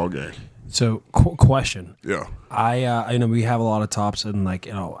nother ball game. So, question. Yeah. I know we have a lot of tops, and like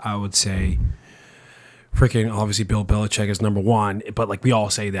I would say, freaking obviously Bill Belichick is number one, but like we all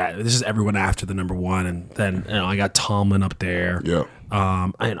say that this is everyone after the number one, and then I got Tomlin up there. Yeah.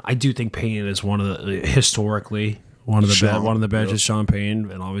 And I do think Payne is one of the historically one of the Sean, one of the best is Sean Payne,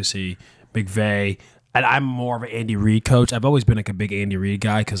 and obviously McVay. And I'm more of an Andy Reid coach. I've always been like a big Andy Reid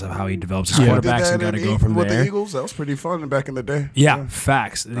guy because of how he develops his quarterbacks and got to go from with there. the Eagles. That was pretty fun back in the day. Yeah,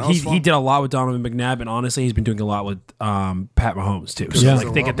 facts. was He fun. did a lot with Donovan McNabb, and honestly, he's been doing a lot with Pat Mahomes too. So Yeah.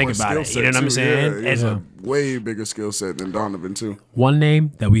 like, think about it. You know what I'm saying? Yeah, he's And a way bigger skill set than Donovan too. one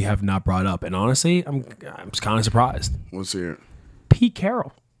name that we have not brought up, and honestly, I'm kind of surprised. Let's hear it. Pete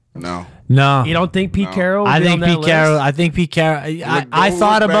Carroll. No. No, You don't think Pete Carroll? I would be think on that Pete Carroll. list? I think Pete Carroll. I Go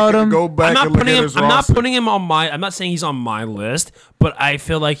thought look back about and him. Go back I'm not and look putting at him. his I'm not roster. putting him on my. I'm not saying he's on my list, but I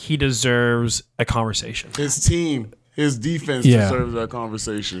feel like he deserves a conversation. His team, his defense Yeah. deserves that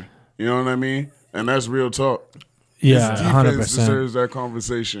conversation. You know what I mean? And that's real talk. Yeah, His 100%. defense deserves that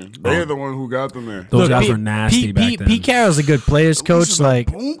conversation. They're the one who got them there. Those Look, guys Pete- were nasty Pete, back Pete, then. Pete Carroll's a good players coach.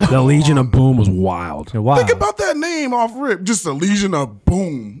 Like, Boom, the come Legion on. of Boom was wild. wow. Think about that name off rip. Just a Legion of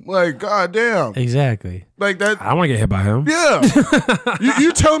Boom. Like, goddamn. Exactly. Like that. I don't want to get hit by him. Yeah.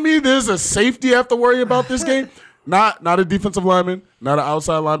 you telling me there's a safety I have to worry about this game? Not a defensive lineman, not an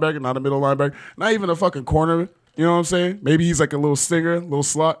outside linebacker, not a middle linebacker, not even a fucking corner. You know what I'm saying? Maybe he's like a little stinger, little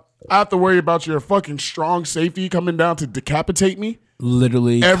slot. I have to worry about your fucking strong safety coming down to decapitate me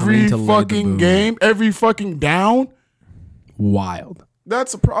Literally every coming to lay the fucking boom. game, every fucking down. Wild.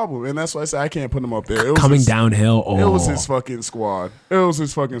 That's a problem, and that's why I say I can't put him up there. It was Coming his- downhill. Oh. It was his fucking squad. It was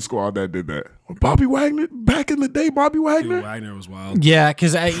his fucking squad that did that. Bobby Wagner, back in the day, Bobby Wagner. Wagner was wild. Yeah,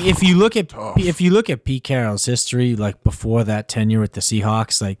 because if you look at Pete Carroll's history, like before that tenure with the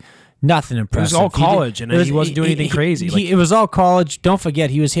Seahawks, like nothing impressive. all college, and he wasn't doing anything crazy. It was all college. Don't forget,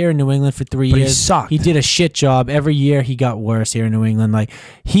 he was here in New England for 3 But he years. sucked. He did a shit job every year. He got worse here in New England. Like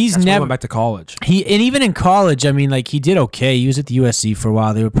he's That's why I never went back to college. and even in college, I mean, like he did okay. He was at the USC for a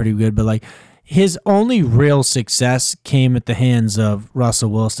while. They were pretty good, but like his only real success came at the hands of Russell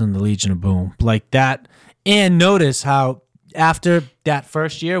Wilson and the Legion of Boom. Like that. And notice how after that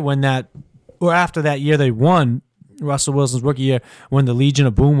first year, after that year they won, Russell Wilson's rookie year, when the Legion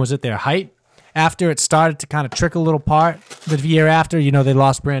of Boom was at their height, after it started to kind of trickle a little part, the year after, they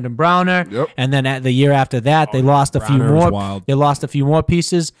lost Brandon Browner, Yep. and then at the year after that, they lost a few Browner was more. wild. They lost a few more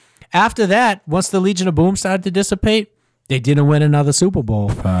pieces. After that, once the Legion of Boom started to dissipate, they didn't win another Super Bowl.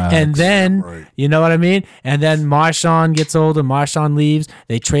 And then, Right. you know what I mean? And then Marshawn gets older. Marshawn leaves.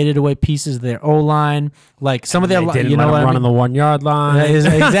 They traded away pieces of their O-line. Like some of their, They didn't you know let what him I run mean? on the 1 yard line. It's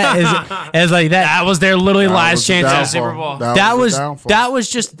like that. That was their literally That last was the chance at a downfall. Super Bowl. That was the downfall. that was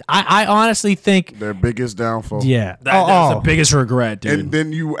just. I honestly think. Their biggest downfall. Yeah. That was the biggest regret, dude. And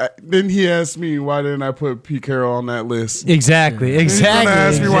then he asked me why didn't I put Pete Carroll on that list. Exactly. He's Exactly. gonna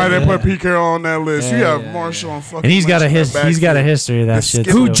ask me why they exactly. put Pete Carroll on that list. You have Marshall and fucking. And he's got a Lynch in that He's got a backfield. history of that shit.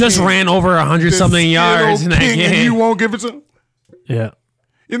 Skittle Who too. just ran over 100 The something yards in Skittle that king, and you game? won't give it to him. Yeah.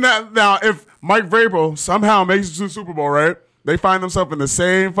 Now, if Mike Vrabel somehow makes it to the Super Bowl, right? They find themselves in the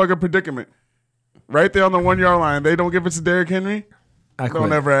same fucking predicament, right there on the 1 yard line. They don't give it to Derrick Henry.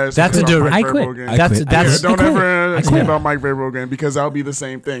 Don't ever ask. That's me a about direct. Mike I Vrabel quit. again. That's quit. Yeah, that's. don't I quit. ever I ask me quit. about Mike Vrabel again because I'll be the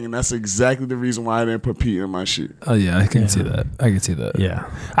same thing, and that's exactly the reason why I didn't put Pete in my shit. Oh yeah, I can see that. I can see that. Yeah.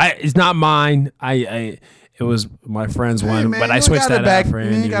 It's not mine. It was my friend's one, but I switched that out for You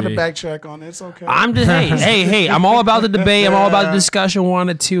ain't got to Andy. backtrack on it. It's okay. I'm just hey. I'm all about the debate. I'm all about the discussion.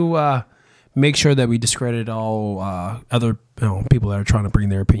 Wanted to make sure that we discredit all other people that are trying to bring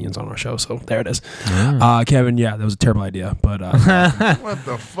their opinions on our show. So there it is. Kevin, yeah, that was a terrible idea, but What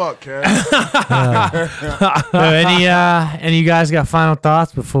the fuck, Cass? So any you guys got final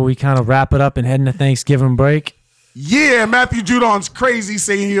thoughts before we kind of wrap it up and head into Thanksgiving break? Yeah, Matthew Judon's crazy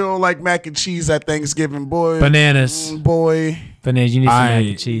saying he don't like mac and cheese at Thanksgiving, boy. Bananas. Boy. Bananas. You need some mac I-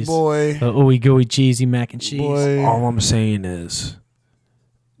 and cheese. Boy. Ooey gooey cheesy mac and cheese. Boy. all I'm saying is,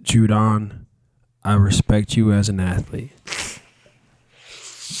 Judon, I respect you as an athlete.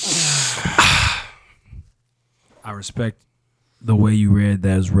 I respect the way you wear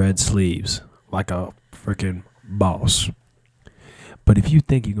those red sleeves like a freaking boss. But if you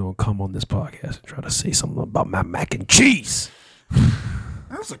think you're gonna come on this podcast and try to say something about my mac and cheese,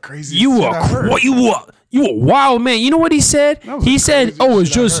 That was a crazy you shit I heard. you a wild man. You know what he said? was He the said, craziest "Oh,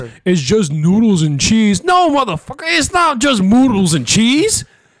 shit I heard. it's just noodles and cheese." No, motherfucker, it's not just noodles and cheese.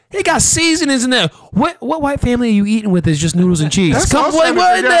 It got seasonings in there. What white family are you eating with? Is just noodles and cheese? That's Come, what I was what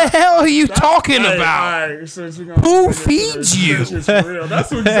trying to the figure hell are you talking about? All right, since we gonna Who figure it out, feeds you? that's just for real.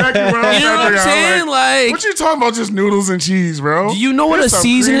 That's exactly what I'm You know what I'm saying? Like, what you talking about? Just noodles and cheese, bro? Do you know what There's a some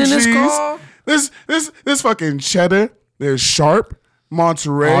seasoning cream is cheese. called? This fucking cheddar. There's sharp,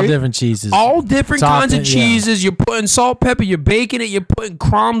 Monterey. All different cheeses. all different Top kinds of it, yeah. cheeses. You're putting salt, pepper. You're baking it. You're putting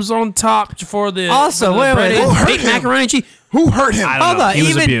crumbs on top for the Also, for the wait, bread. who hurt baked him? macaroni and cheese. Who hurt him? I don't Hold know. on, He was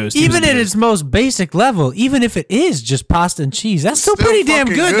even abused. He was even at abused. its most basic level, even if it is just pasta and cheese, that's still pretty damn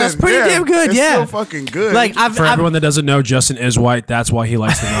fucking good. That's pretty Yeah, damn good. it's Yeah, still fucking good. like For everyone that doesn't know, Justin is white. That's why he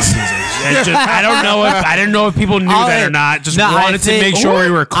likes the non seasons. I don't know if people knew that or not. Just wanted to make sure we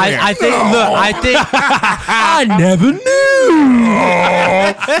were clear. I think. Look, I think. I never knew.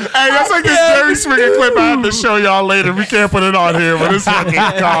 Hey, that's like this Jerry Springer clip I have to show y'all later. We can't put it on here, but it's fucking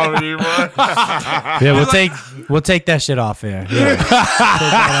comedy, bro. Yeah, we'll take that shit off air. Yeah.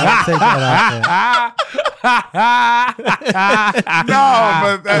 take that off air.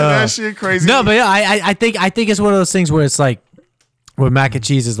 No, but that shit crazy. No, but yeah, I think it's one of those things where it's like, where mac and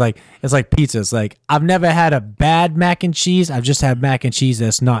cheese is like, it's like pizza. It's like, I've never had a bad mac and cheese. I've just had mac and cheese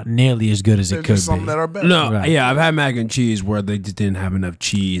that's not nearly as good as it there's could just some be. that are better. No, Right. yeah, I've had mac and cheese where they just didn't have enough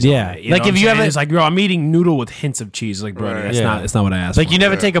cheese. Yeah. on it, Like, know if what you I'm saying? ever- it's like, bro, I'm eating noodle with hints of cheese. Like, bro, Right. that's Yeah. not what I asked. Like for. you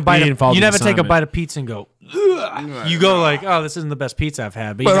never take a bite didn't follow of, you the never take a assignment. bite of pizza and go, "Ugh." You go like, oh, this isn't the best pizza I've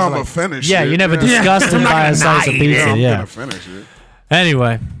had. But you never I'm like, gonna finish Yeah, it. you never Yeah. disgusted I'm not by a gonna slice not of eat it. pizza. I'm Yeah. gonna finish it.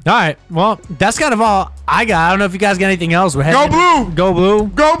 Anyway, all right. Well, that's kind of all I got. I don't know if you guys got anything else. We're Go blue. Go blue.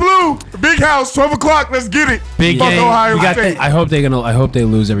 Go blue. Big house. 12 o'clock. Let's get it. Big Fuck game. Ohio We got State. I hope they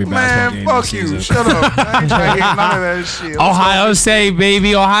lose every basketball Man, game. fuck this you. season. Shut up. I ain't trying to hear none of that shit. Ohio State,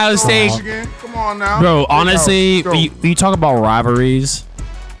 baby. Ohio State. Michigan. Come on now. Bro, Big honestly, house. Go. when you talk about rivalries,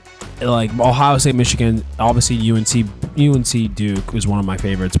 like Ohio State, Michigan, obviously UNC Duke was one of my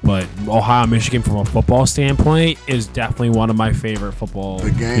favorites, but Ohio Michigan from a football standpoint is definitely one of my favorite football The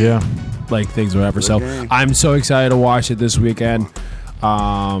game. Yeah. like things or whatever. So game. I'm so excited to watch it this weekend.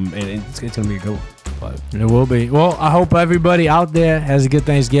 And it's gonna be a good one. But It will be. Well, I hope everybody out there has a good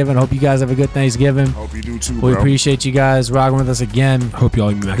Thanksgiving. Hope you guys have a good Thanksgiving. Hope you do too, We bro. appreciate you guys rocking with us again. hope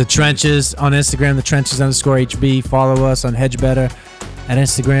y'all be back. The Trenches on Instagram, the Trenches_HB. Follow us on HedgeBetter at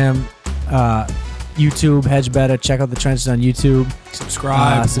Instagram, YouTube, HedgeBetter. Check out the Trenches on YouTube.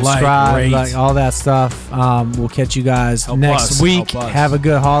 subscribe, Subscribe, rate. like all that stuff. We'll catch you guys Help next us, week. help us. Have a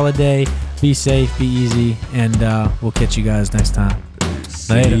good holiday. Be safe, be easy, and we'll catch you guys next time.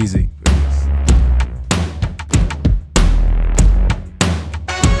 Later. Easy.